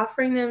that, you're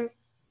offering them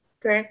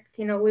grant,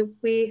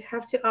 we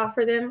have to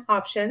offer them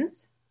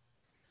options.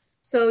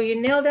 So you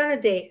nail down a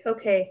date.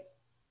 Okay.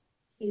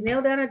 You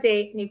nail down a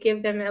date and you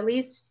give them at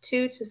least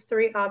 2 to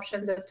 3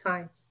 options of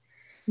times.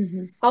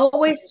 Mm-hmm.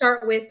 Always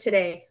start with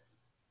today.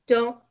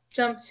 Don't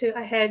jump to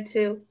ahead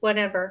to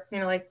whenever,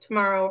 like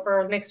tomorrow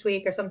or next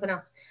week or something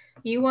else.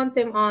 You want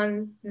them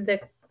on the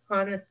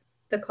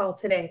call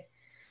today.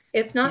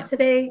 If not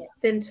today,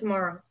 then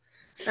tomorrow.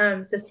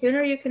 The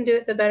sooner you can do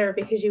it, the better,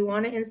 because you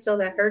want to instill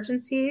that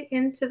urgency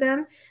into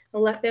them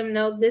and let them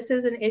know this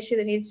is an issue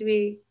that needs to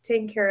be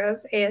taken care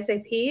of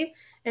ASAP,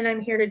 and I'm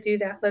here to do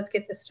that. Let's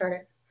get this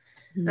started.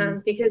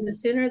 Because the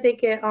sooner they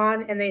get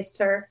on and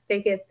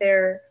they get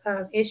their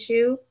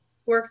issue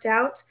worked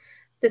out,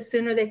 the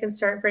sooner they can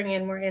start bringing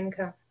in more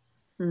income.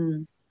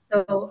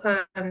 So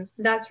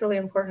that's really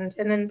important.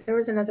 And then there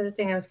was another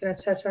thing I was going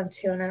to touch on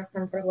too, and I don't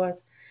remember what it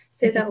was.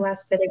 Say that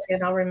last bit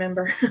again, I'll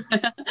remember.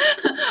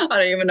 I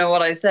don't even know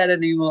what I said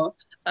anymore.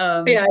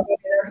 Yeah,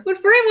 good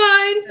for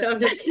rewind. No, I'm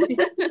just kidding.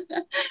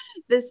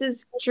 This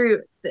is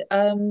true.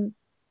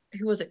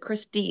 Who was it?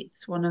 Chris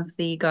Dietz, one of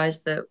the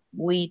guys that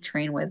we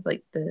train with,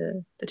 like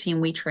the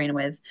team we train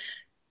with.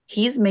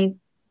 He's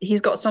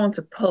got someone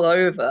to pull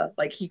over.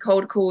 Like he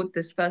cold called,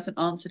 this person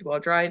answered while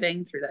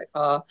driving through their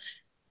car.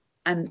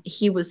 And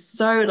he was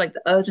so like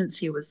the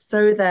urgency was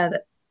so there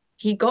that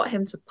he got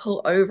him to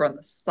pull over on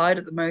the side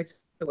of the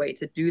motorway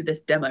to do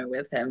this demo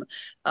with him.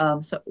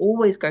 So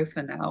always go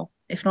for now.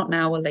 If not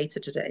now, or later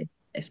today.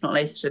 If not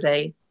later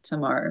today,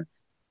 tomorrow.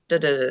 Da,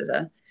 da, da,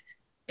 da.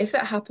 If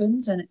it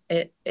happens, and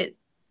it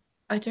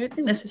I don't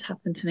think this has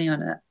happened to me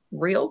on a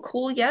real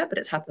call yet, but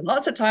it's happened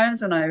lots of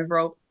times when I've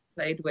role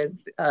played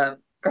with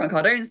Grant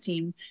Cardone's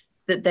team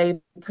that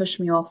they push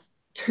me off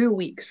 2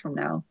 weeks from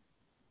now.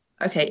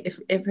 Okay, if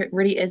it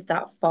really is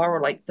that far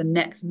or like the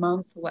next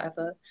month or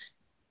whatever,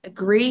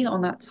 agree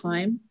on that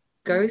time,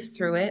 go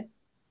through it,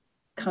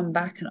 come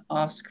back and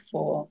ask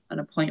for an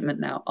appointment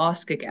now.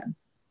 Ask again.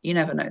 You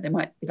never know. They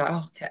might be like,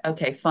 oh,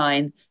 okay,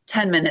 fine.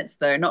 10 minutes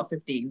though, not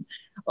 15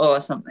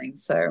 or something.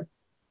 So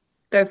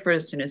go for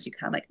as soon as you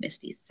can, like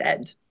Misty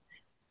said.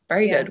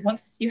 Very good.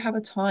 Once you have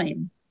a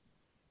time,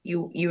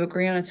 you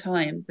agree on a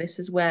time, this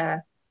is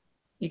where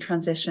you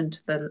transition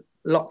to the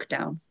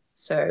lockdown.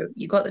 So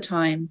you got the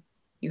time,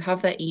 you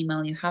have their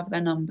email, you have their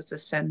number to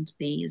send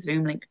the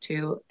Zoom link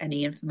to,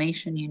 any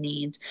information you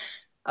need.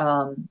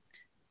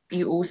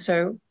 You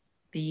also,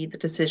 the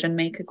decision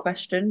maker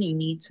question, you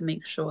need to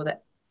make sure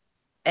that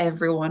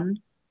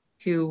everyone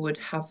who would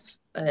have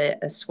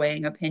a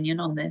swaying opinion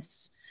on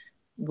this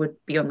would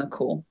be on the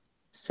call.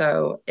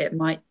 So they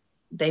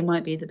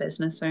might be the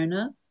business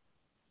owner,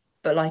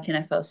 but like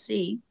in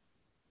FLC,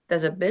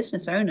 there's a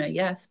business owner,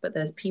 yes, but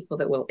there's people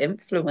that will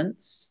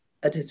influence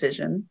a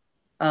decision.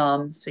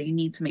 So you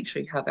need to make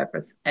sure you have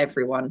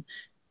everyone.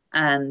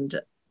 And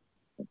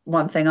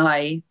one thing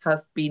I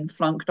have been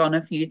flunked on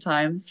a few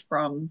times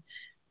from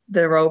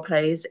the role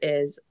plays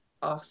is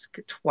ask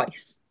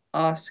twice.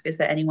 Ask, is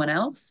there anyone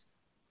else?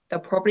 They'll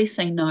probably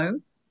say no.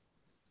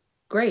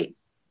 Great.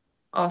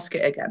 Ask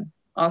it again.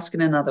 Ask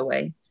in another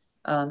way.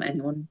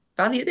 Anyone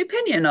value the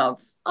opinion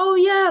of? Oh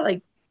yeah,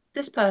 like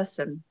this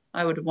person.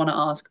 I would want to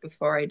ask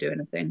before I do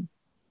anything.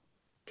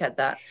 Get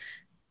that.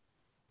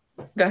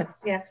 Go ahead.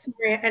 Yeah,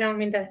 sorry, I don't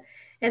mean to.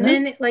 And No?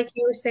 then, like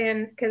you were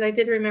saying, because I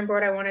did remember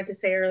what I wanted to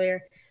say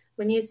earlier,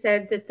 when you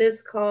said that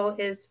this call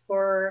is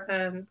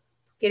for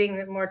getting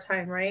them more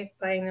time, right?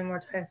 Buying them more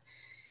time.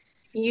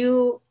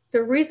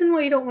 The reason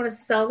why you don't want to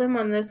sell them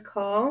on this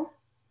call,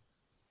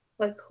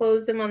 like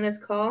close them on this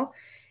call,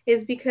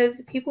 is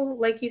because people,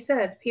 like you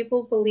said,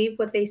 people believe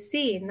what they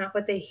see, not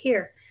what they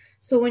hear.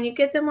 So when you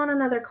get them on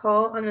another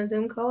call, on a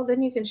Zoom call,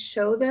 then you can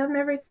show them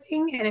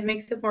everything and it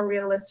makes it more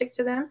realistic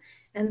to them.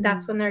 And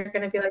that's when they're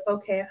going to be like,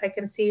 okay, I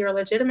can see you're a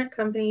legitimate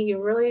company.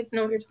 You really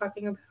know what you're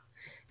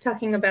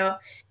talking about,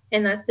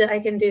 and that I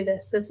can do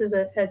this. This is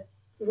a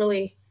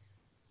really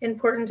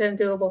important and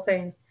doable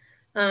thing.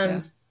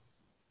 Yeah.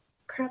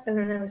 Crap, and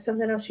then there was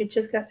something else you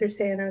just got through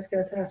saying I was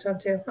going to touch on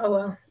too. Oh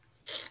well.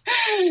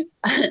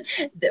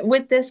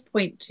 With this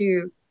point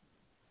too,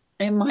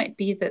 it might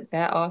be that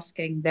they're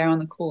on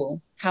the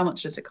call, how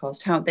much does it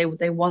cost? How they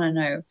want to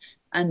know.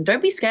 And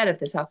don't be scared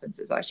if this happens.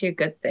 It's actually a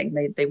good thing.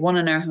 They want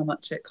to know how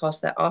much it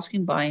costs. They're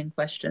asking buying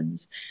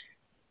questions.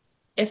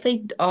 If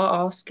they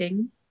are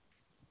asking,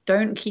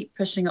 don't keep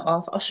pushing it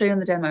off. I'll show you on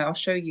the demo. I'll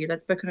show you.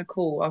 Let's book in a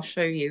call. I'll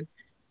show you.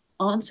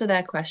 Answer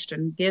their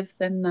question. Give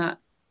them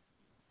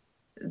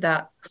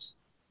that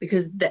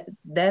because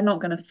they're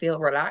not going to feel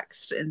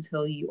relaxed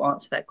until you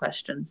answer that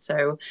question.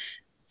 So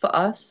for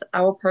us,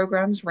 our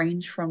programs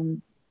range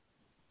from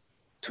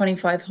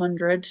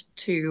 2,500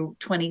 to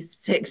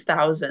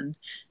 26,000.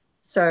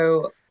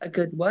 So a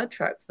good word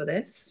track for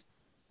this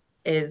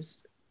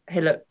is,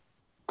 hey, look,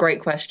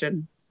 great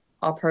question.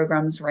 Our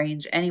programs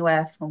range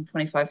anywhere from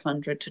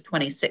 2,500 to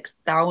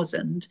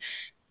 26,000.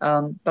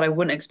 But I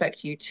wouldn't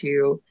expect you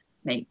to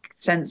make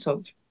sense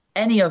of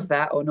any of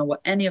that or know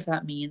what any of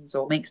that means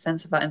or make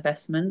sense of that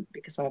investment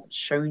because I haven't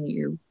shown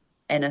you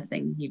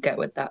anything you get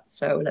with that.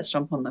 So let's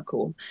jump on the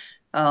call.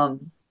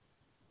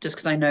 Just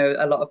because I know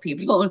a lot of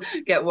people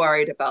get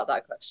worried about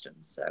that question.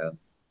 So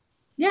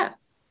yeah,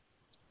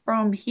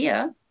 from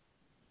here,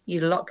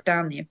 you lock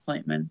down the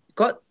appointment.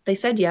 They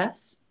said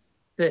yes,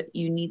 but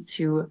you need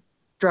to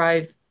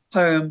drive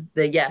home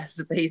the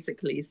yes,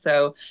 basically.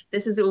 So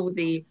this is all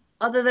the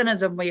other than a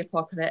zombie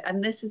apocalypse,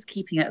 and this is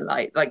keeping it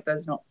light. Like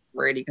there's not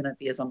really going to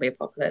be a zombie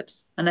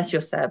apocalypse unless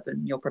you're Seb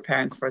and you're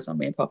preparing for a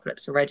zombie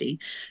apocalypse already.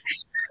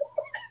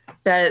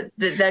 They're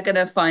going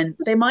to find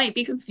they might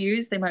be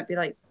confused. They might be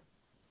like,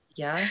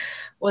 yeah,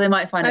 or they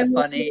might find it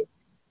funny.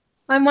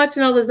 I'm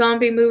watching all the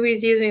zombie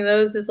movies using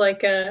those as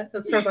like a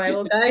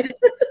survival guide.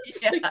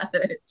 Yeah.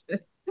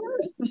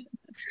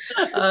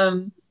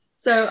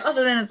 So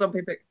other than a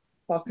zombie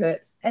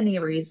apocalypse, any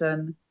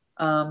reason,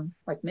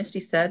 like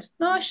Misty said,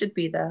 no, I should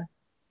be there.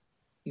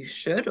 You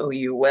should or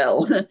you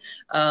will.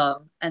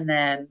 And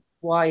then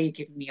why are you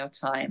giving me your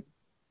time?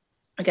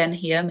 Again,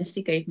 here,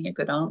 Misty gave me a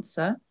good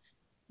answer.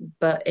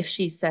 But if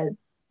she said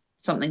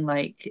something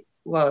like,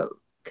 well,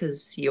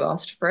 because you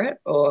asked for it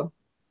or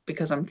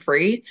because I'm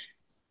free,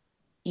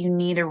 you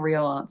need a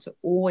real answer.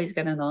 Always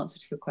get an answer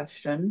to your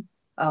question.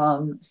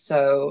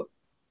 So,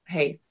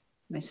 hey,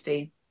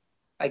 Misty,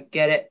 I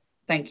get it.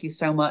 Thank you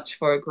so much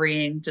for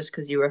agreeing just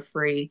because you were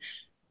free.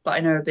 But I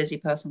know a busy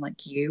person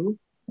like you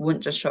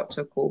wouldn't just show up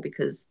to a call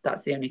because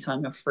that's the only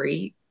time you're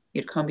free.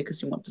 You'd come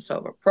because you want to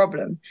solve a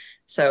problem.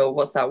 So,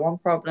 what's that one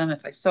problem?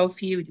 If I solve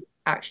for you, would you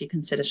actually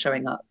consider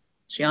showing up?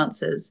 She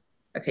answers,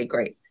 okay,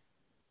 great.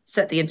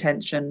 Set the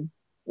intention.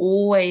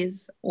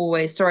 Always,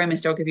 sorry,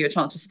 Misty, I'll give you a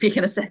chance to speak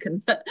in a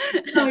second.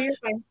 No, you're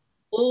fine.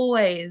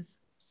 Always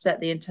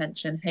set the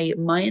intention. Hey,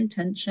 my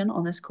intention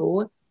on this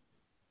call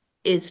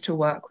is to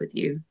work with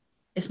you.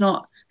 It's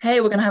not,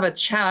 hey, we're going to have a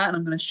chat and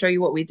I'm going to show you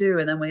what we do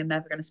and then we're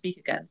never going to speak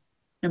again.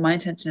 No, my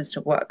intention is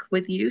to work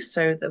with you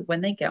so that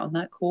when they get on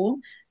that call,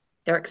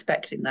 they're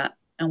expecting that.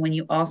 And when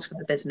you ask for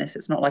the business,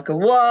 it's not like a,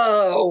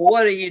 whoa,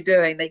 what are you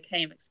doing? They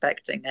came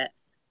expecting it.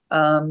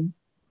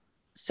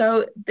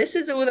 So this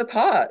is all the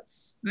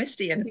parts.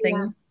 Misty,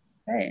 anything?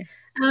 Yeah. Hey.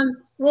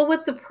 Well,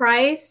 with the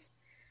price,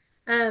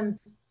 and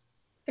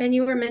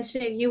you were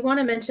mentioning you want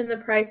to mention the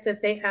price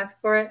if they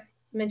ask for it.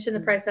 Mention the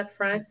price up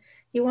front.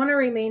 You want to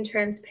remain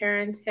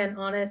transparent and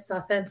honest,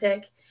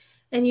 authentic,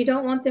 and you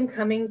don't want them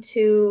coming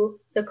to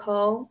the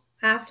call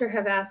after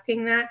have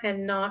asking that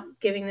and not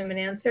giving them an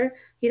answer.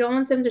 You don't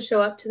want them to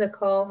show up to the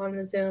call on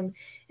the Zoom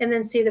and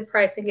then see the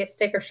price and get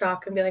sticker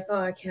shock and be like,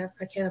 oh, I can't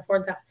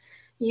afford that.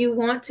 You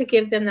want to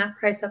give them that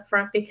price up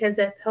front because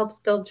it helps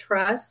build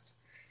trust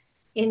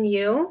in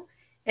you.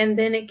 And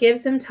then it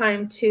gives them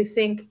time to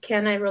think,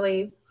 can I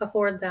really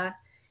afford that?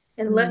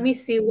 And let me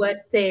see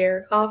what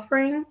they're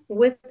offering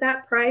with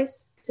that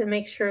price to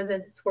make sure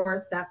that it's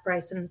worth that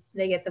price and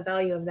they get the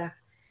value of that.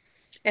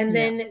 And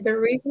then the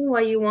reason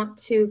why you want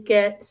to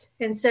get,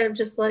 instead of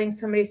just letting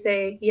somebody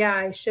say, yeah,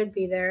 I should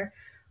be there,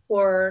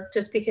 or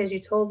just because you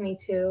told me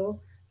to,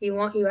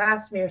 you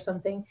asked me or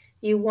something,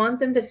 you want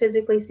them to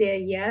physically say a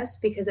yes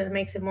because it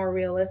makes it more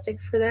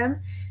realistic for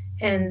them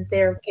and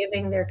they're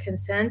giving their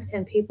consent,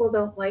 and people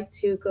don't like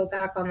to go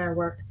back on their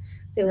word.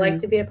 They like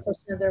to be a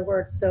person of their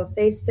word. So if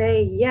they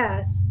say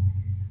yes,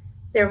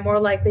 they're more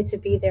likely to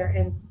be there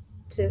and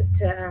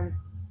to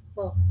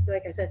well,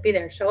 like I said, be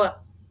there, show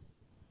up.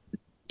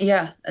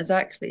 Yeah,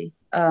 exactly.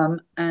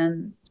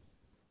 And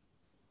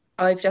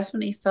I've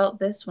definitely felt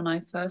this when I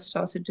first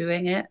started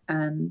doing it.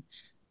 And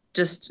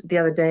just the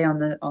other day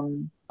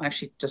on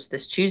actually just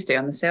this Tuesday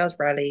on the sales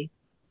rally,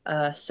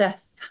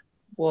 Seth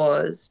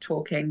was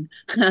talking.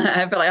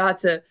 I feel like I had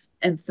to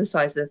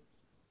emphasize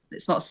this.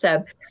 It's not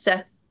Seb,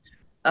 Seth,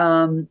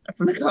 from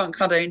the Grant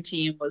Cardone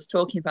team was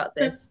talking about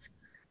this,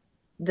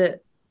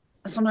 that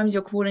sometimes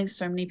you're calling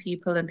so many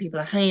people and people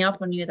are hanging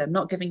up on you, they're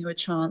not giving you a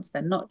chance,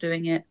 they're not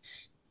doing it.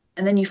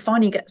 And then you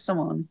finally get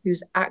someone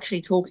who's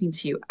actually talking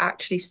to you,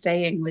 actually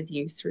staying with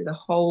you through the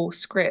whole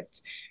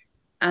script.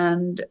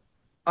 And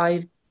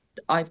I've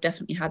I've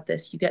definitely had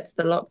this. You get to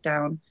the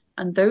lockdown,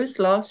 and those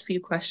last few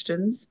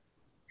questions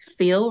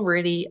feel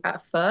really,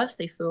 at first,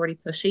 they feel really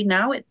pushy.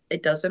 Now it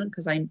doesn't,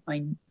 because I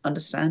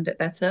understand it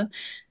better,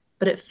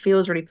 but it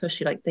feels really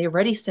pushy. Like they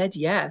already said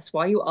yes.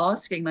 Why are you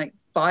asking like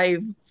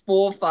five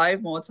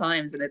more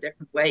times in a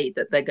different way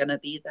that they're gonna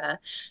be there?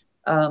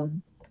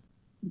 Um,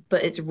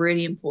 but it's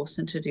really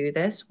important to do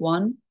this.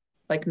 One,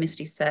 like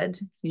Misty said,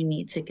 you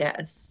need to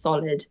get a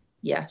solid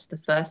yes. The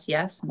first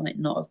yes might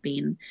not have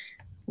been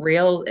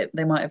real.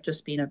 They might have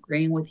just been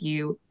agreeing with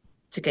you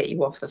to get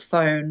you off the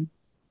phone.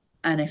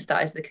 And if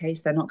that is the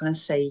case, they're not going to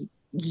say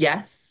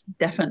yes,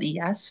 definitely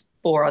yes,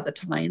 four other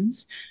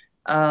times.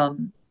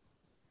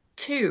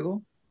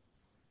 Two,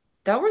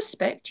 they'll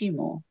respect you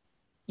more.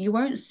 You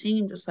won't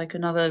seem just like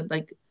another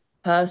like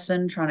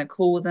person trying to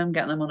call them,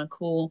 get them on a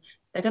call.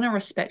 They're going to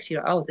respect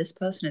you. Oh, this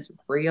person is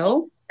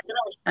real.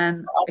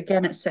 And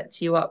again, it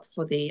sets you up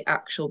for the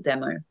actual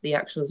demo, the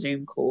actual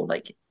Zoom call.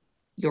 Like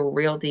you're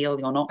real deal.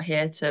 You're not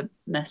here to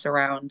mess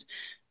around.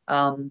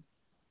 Um,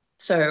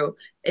 so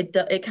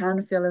it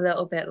can feel a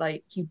little bit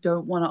like you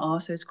don't want to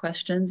ask those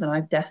questions. And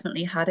I've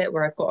definitely had it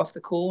where I've got off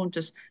the call and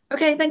just,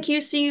 okay, thank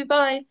you, see you,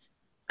 bye.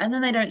 And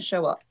then they don't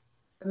show up.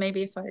 But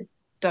maybe if I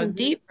dug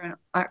deeper and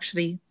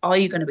actually, are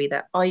you going to be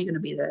there? Are you going to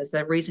be there? Is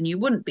there a reason you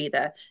wouldn't be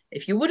there?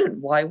 If you wouldn't,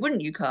 why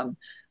wouldn't you come?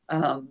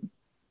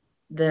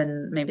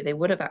 Then maybe they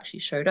would have actually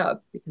showed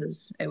up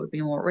because it would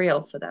be more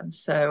real for them.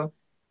 So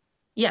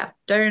yeah,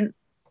 don't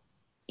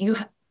you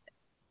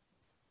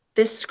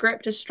this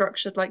script is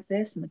structured like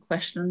this, and the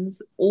questions,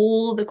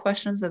 all the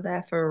questions are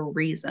there for a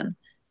reason.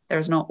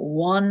 There's not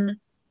one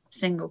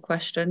single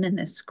question in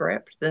this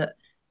script that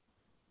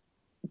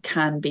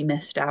can be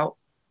missed out,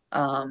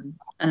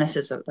 unless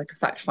it's like a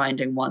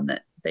fact-finding one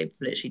that they've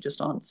literally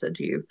just answered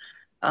you.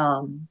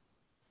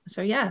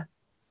 So yeah,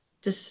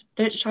 just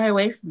don't shy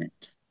away from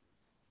it.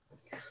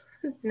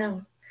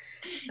 No.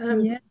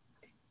 Yeah.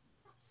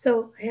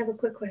 So I have a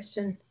quick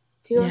question.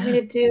 Do you want me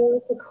to do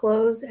the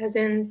close as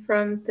in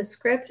from the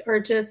script,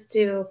 or just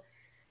do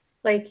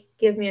like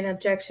give me an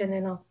objection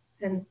and I'll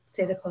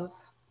say the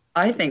close?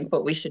 I think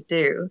what we should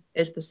do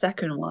is the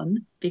second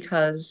one,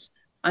 because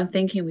I'm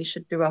thinking we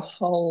should do a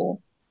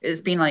whole, it's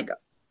been like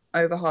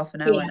over half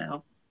an hour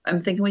now. I'm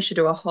thinking we should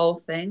do a whole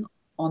thing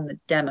on the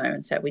demo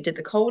instead. We did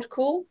the cold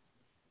call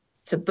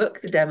to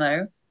book the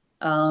demo.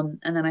 And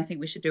then I think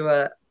we should do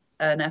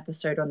an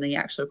episode on the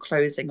actual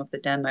closing of the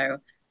demo.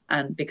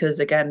 And because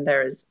again,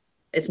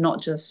 it's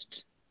not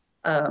just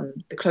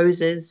the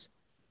closes,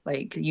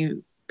 like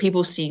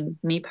people see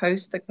me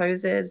post the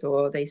closes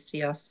or they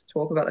see us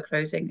talk about the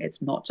closing.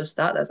 It's not just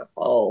that. There's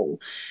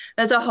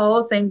a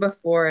whole thing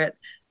before it.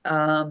 It's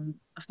a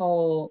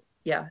whole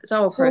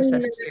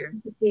process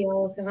too.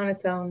 Deal on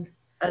its own.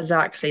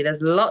 Exactly.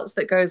 There's lots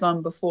that goes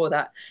on before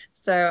that.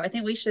 So I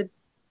think we should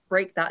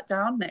break that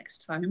down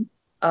next time.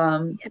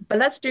 But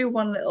let's do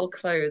one little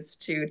close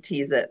to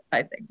tease it,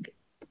 I think.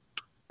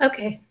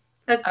 Okay,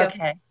 let's go.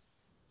 Okay.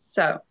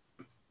 So,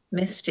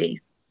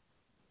 Misty,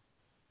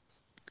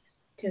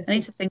 Josie. I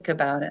need to think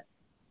about it.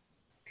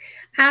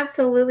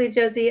 Absolutely,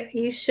 Josie.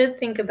 You should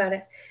think about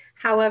it.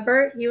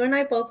 However, you and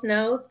I both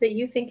know that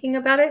you thinking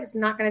about it is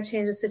not going to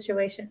change the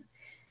situation.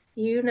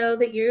 You know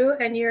that you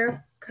and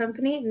your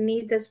company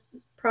need this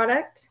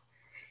product.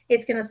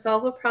 It's going to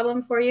solve a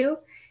problem for you.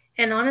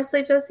 And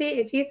honestly, Josie,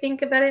 if you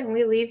think about it and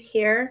we leave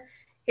here,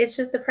 it's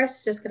just the price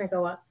is just going to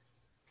go up.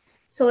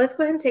 So let's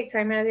go ahead and take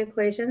time out of the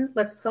equation.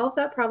 Let's solve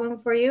that problem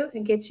for you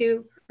and get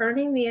you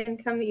earning the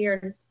income that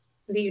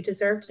you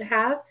deserve to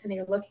have and that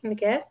you're looking to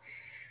get.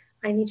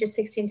 I need your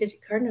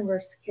 16-digit card number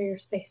to secure your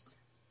space.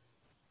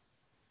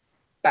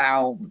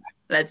 Boom.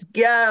 Let's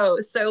go.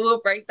 So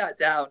we'll break that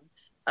down.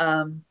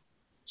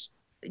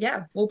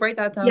 We'll break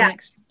that down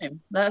next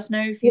time. Let us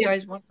know if you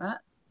guys want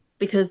that,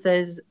 because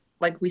there's,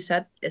 like we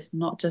said, it's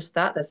not just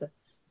that. There's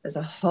there's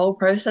a whole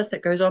process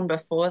that goes on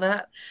before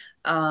that.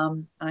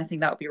 And I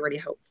think that would be really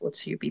helpful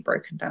to be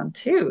broken down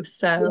too.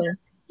 So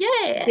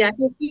yeah.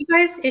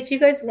 If you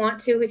guys want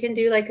to, we can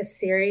do like a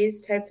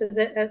series type of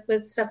it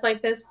with stuff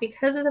like this,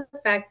 because of the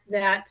fact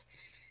that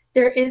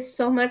there is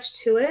so much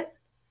to it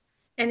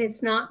and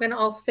it's not going to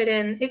all fit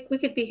in. We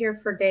could be here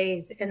for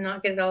days and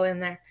not get it all in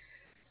there.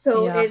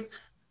 So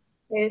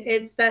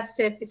it's best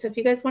if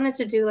you guys wanted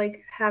to do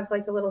have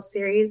like a little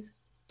series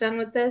done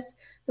with this,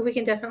 then we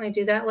can definitely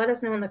do that. Let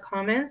us know in the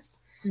comments.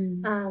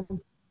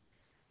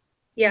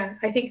 Yeah,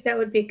 I think that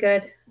would be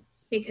good,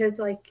 because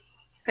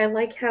I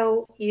like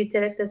how you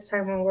did it this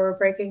time when we were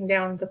breaking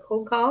down the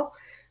cold call,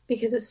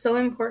 because it's so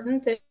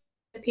important that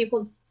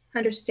people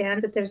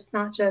understand that there's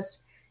not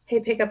just, hey,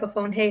 pick up a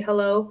phone, hey,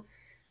 hello,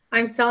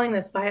 I'm selling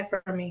this, buy it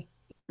from me.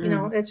 You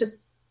know, it's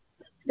just,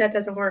 that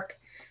doesn't work.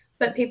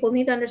 But people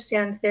need to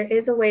understand there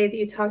is a way that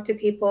you talk to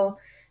people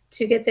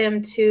to get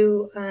them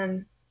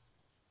to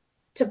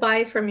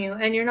buy from you.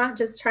 And you're not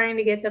just trying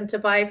to get them to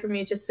buy from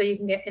you just so you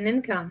can get an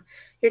income.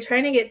 You're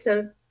trying to get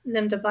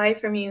them to buy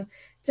from you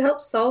to help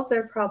solve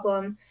their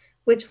problem,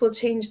 which will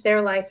change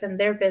their life and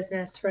their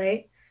business,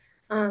 right?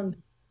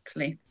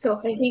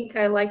 So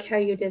I like how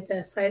you did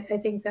this. I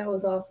think that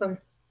was awesome.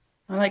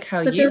 I like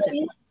how you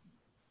Josie,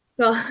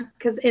 well,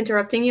 because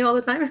interrupting you all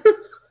the time.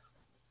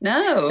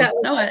 No.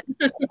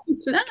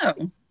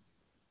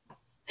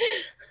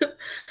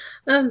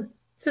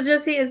 So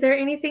Josie, is there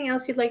anything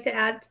else you'd like to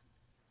add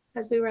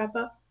as we wrap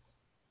up?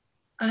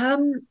 I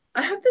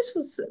hope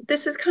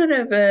this is kind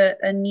of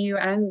a new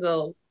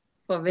angle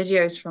for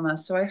videos from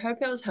us, so I hope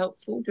it was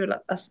helpful. Do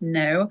let us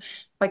know.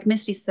 Like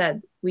Misty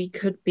said, we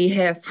could be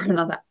here for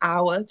another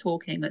hour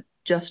talking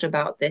just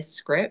about this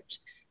script.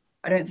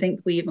 I don't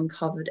think we even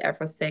covered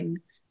everything,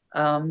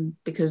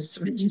 because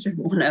we didn't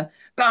want to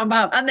bam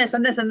and this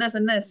and this and this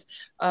and this.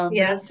 But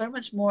there's so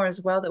much more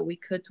as well that we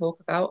could talk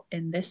about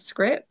in this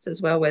script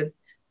as well, with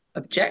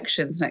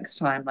objections next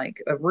time,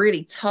 like a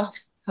really tough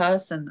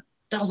person that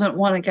doesn't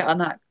want to get on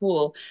that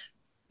call.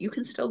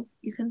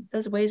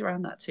 There's ways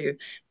around that too.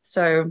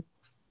 So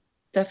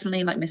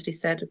definitely, like Misty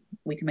said,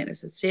 we can make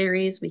this a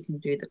series. We can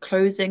do the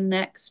closing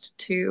next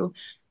too,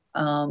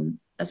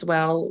 as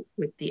well,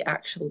 with the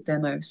actual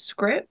demo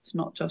script,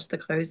 not just the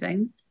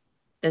closing.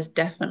 There's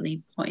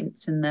definitely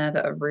points in there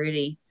that are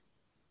really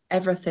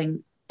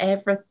everything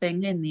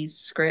in these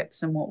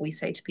scripts and what we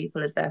say to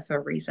people is there for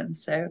a reason.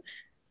 So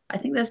I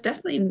think there's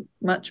definitely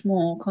much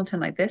more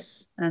content like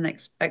this and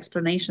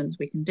explanations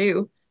we can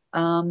do.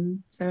 So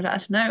let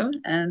us know,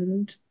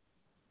 and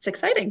it's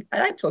exciting. I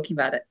like talking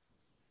about it.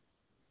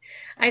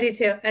 I do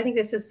too. I think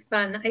this is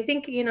fun. I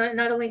think, it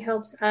not only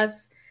helps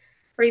us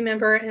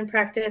remember and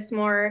practice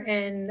more,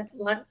 and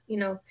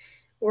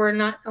we're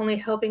not only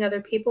helping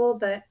other people,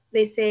 but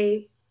they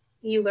say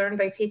you learn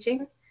by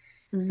teaching.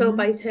 So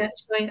by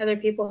showing other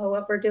people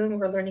what we're doing,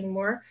 we're learning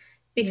more,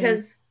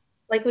 because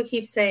like we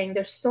keep saying,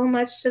 there's so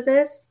much to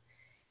this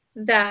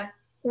that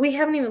we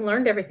haven't even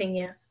learned everything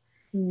yet.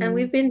 And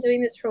we've been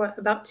doing this for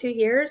about 2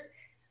 years,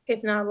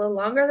 if not a little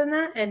longer than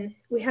that. And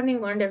we haven't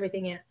even learned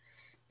everything yet.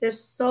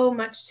 There's so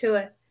much to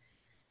it.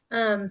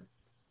 And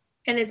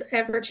it's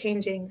ever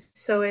changing.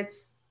 So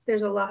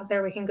there's a lot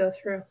there we can go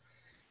through.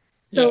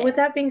 So with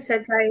that being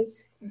said,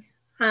 guys,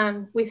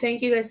 we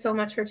thank you guys so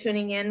much for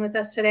tuning in with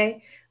us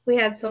today. We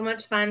had so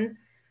much fun.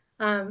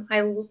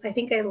 I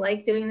think I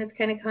like doing this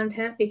kind of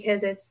content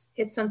because it's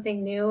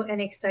something new and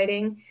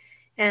exciting,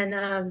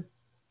 and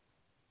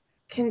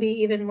can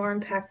be even more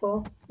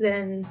impactful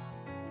than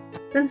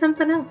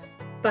something else.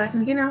 But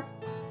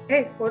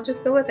hey, we'll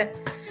just go with it.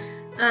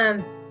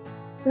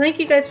 So thank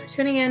you guys for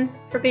tuning in,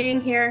 for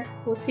being here.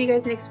 We'll see you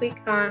guys next week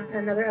on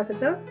another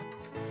episode.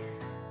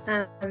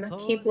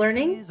 Keep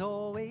learning.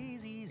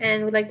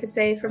 And we'd like to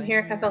say from here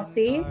at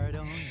FLC,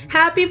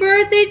 happy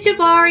birthday,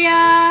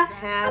 Jabaria!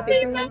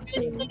 Happy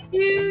birthday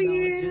to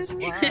you!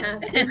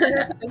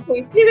 Happy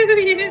birthday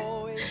to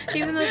you!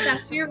 Even though it's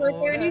after your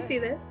birthday when you see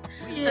this.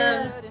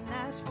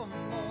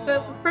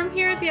 But from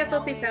here at the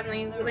FLC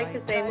family, we'd like to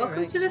say,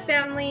 welcome to the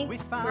family.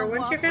 We're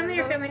once your family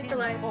for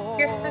life.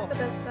 You're stuck with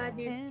us, but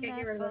you just can't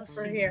get rid of us.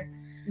 We're here.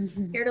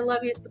 Here to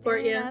love you,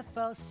 support you,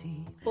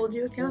 hold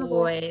you accountable.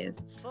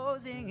 Always.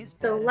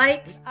 So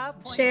like,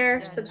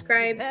 share,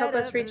 subscribe, help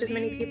us reach as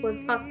many people as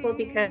possible,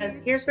 because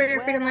here's where your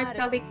freedom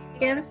lifestyle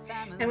begins,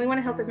 and we want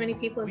to help as many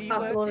people as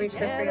possible reach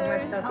their freedom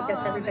lifestyle,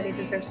 because everybody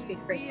deserves to be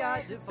free.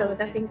 So with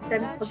that being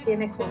said, we'll see you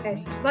next week,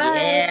 guys. Bye.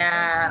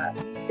 Yeah.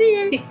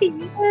 See you.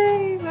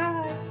 Bye.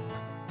 Bye.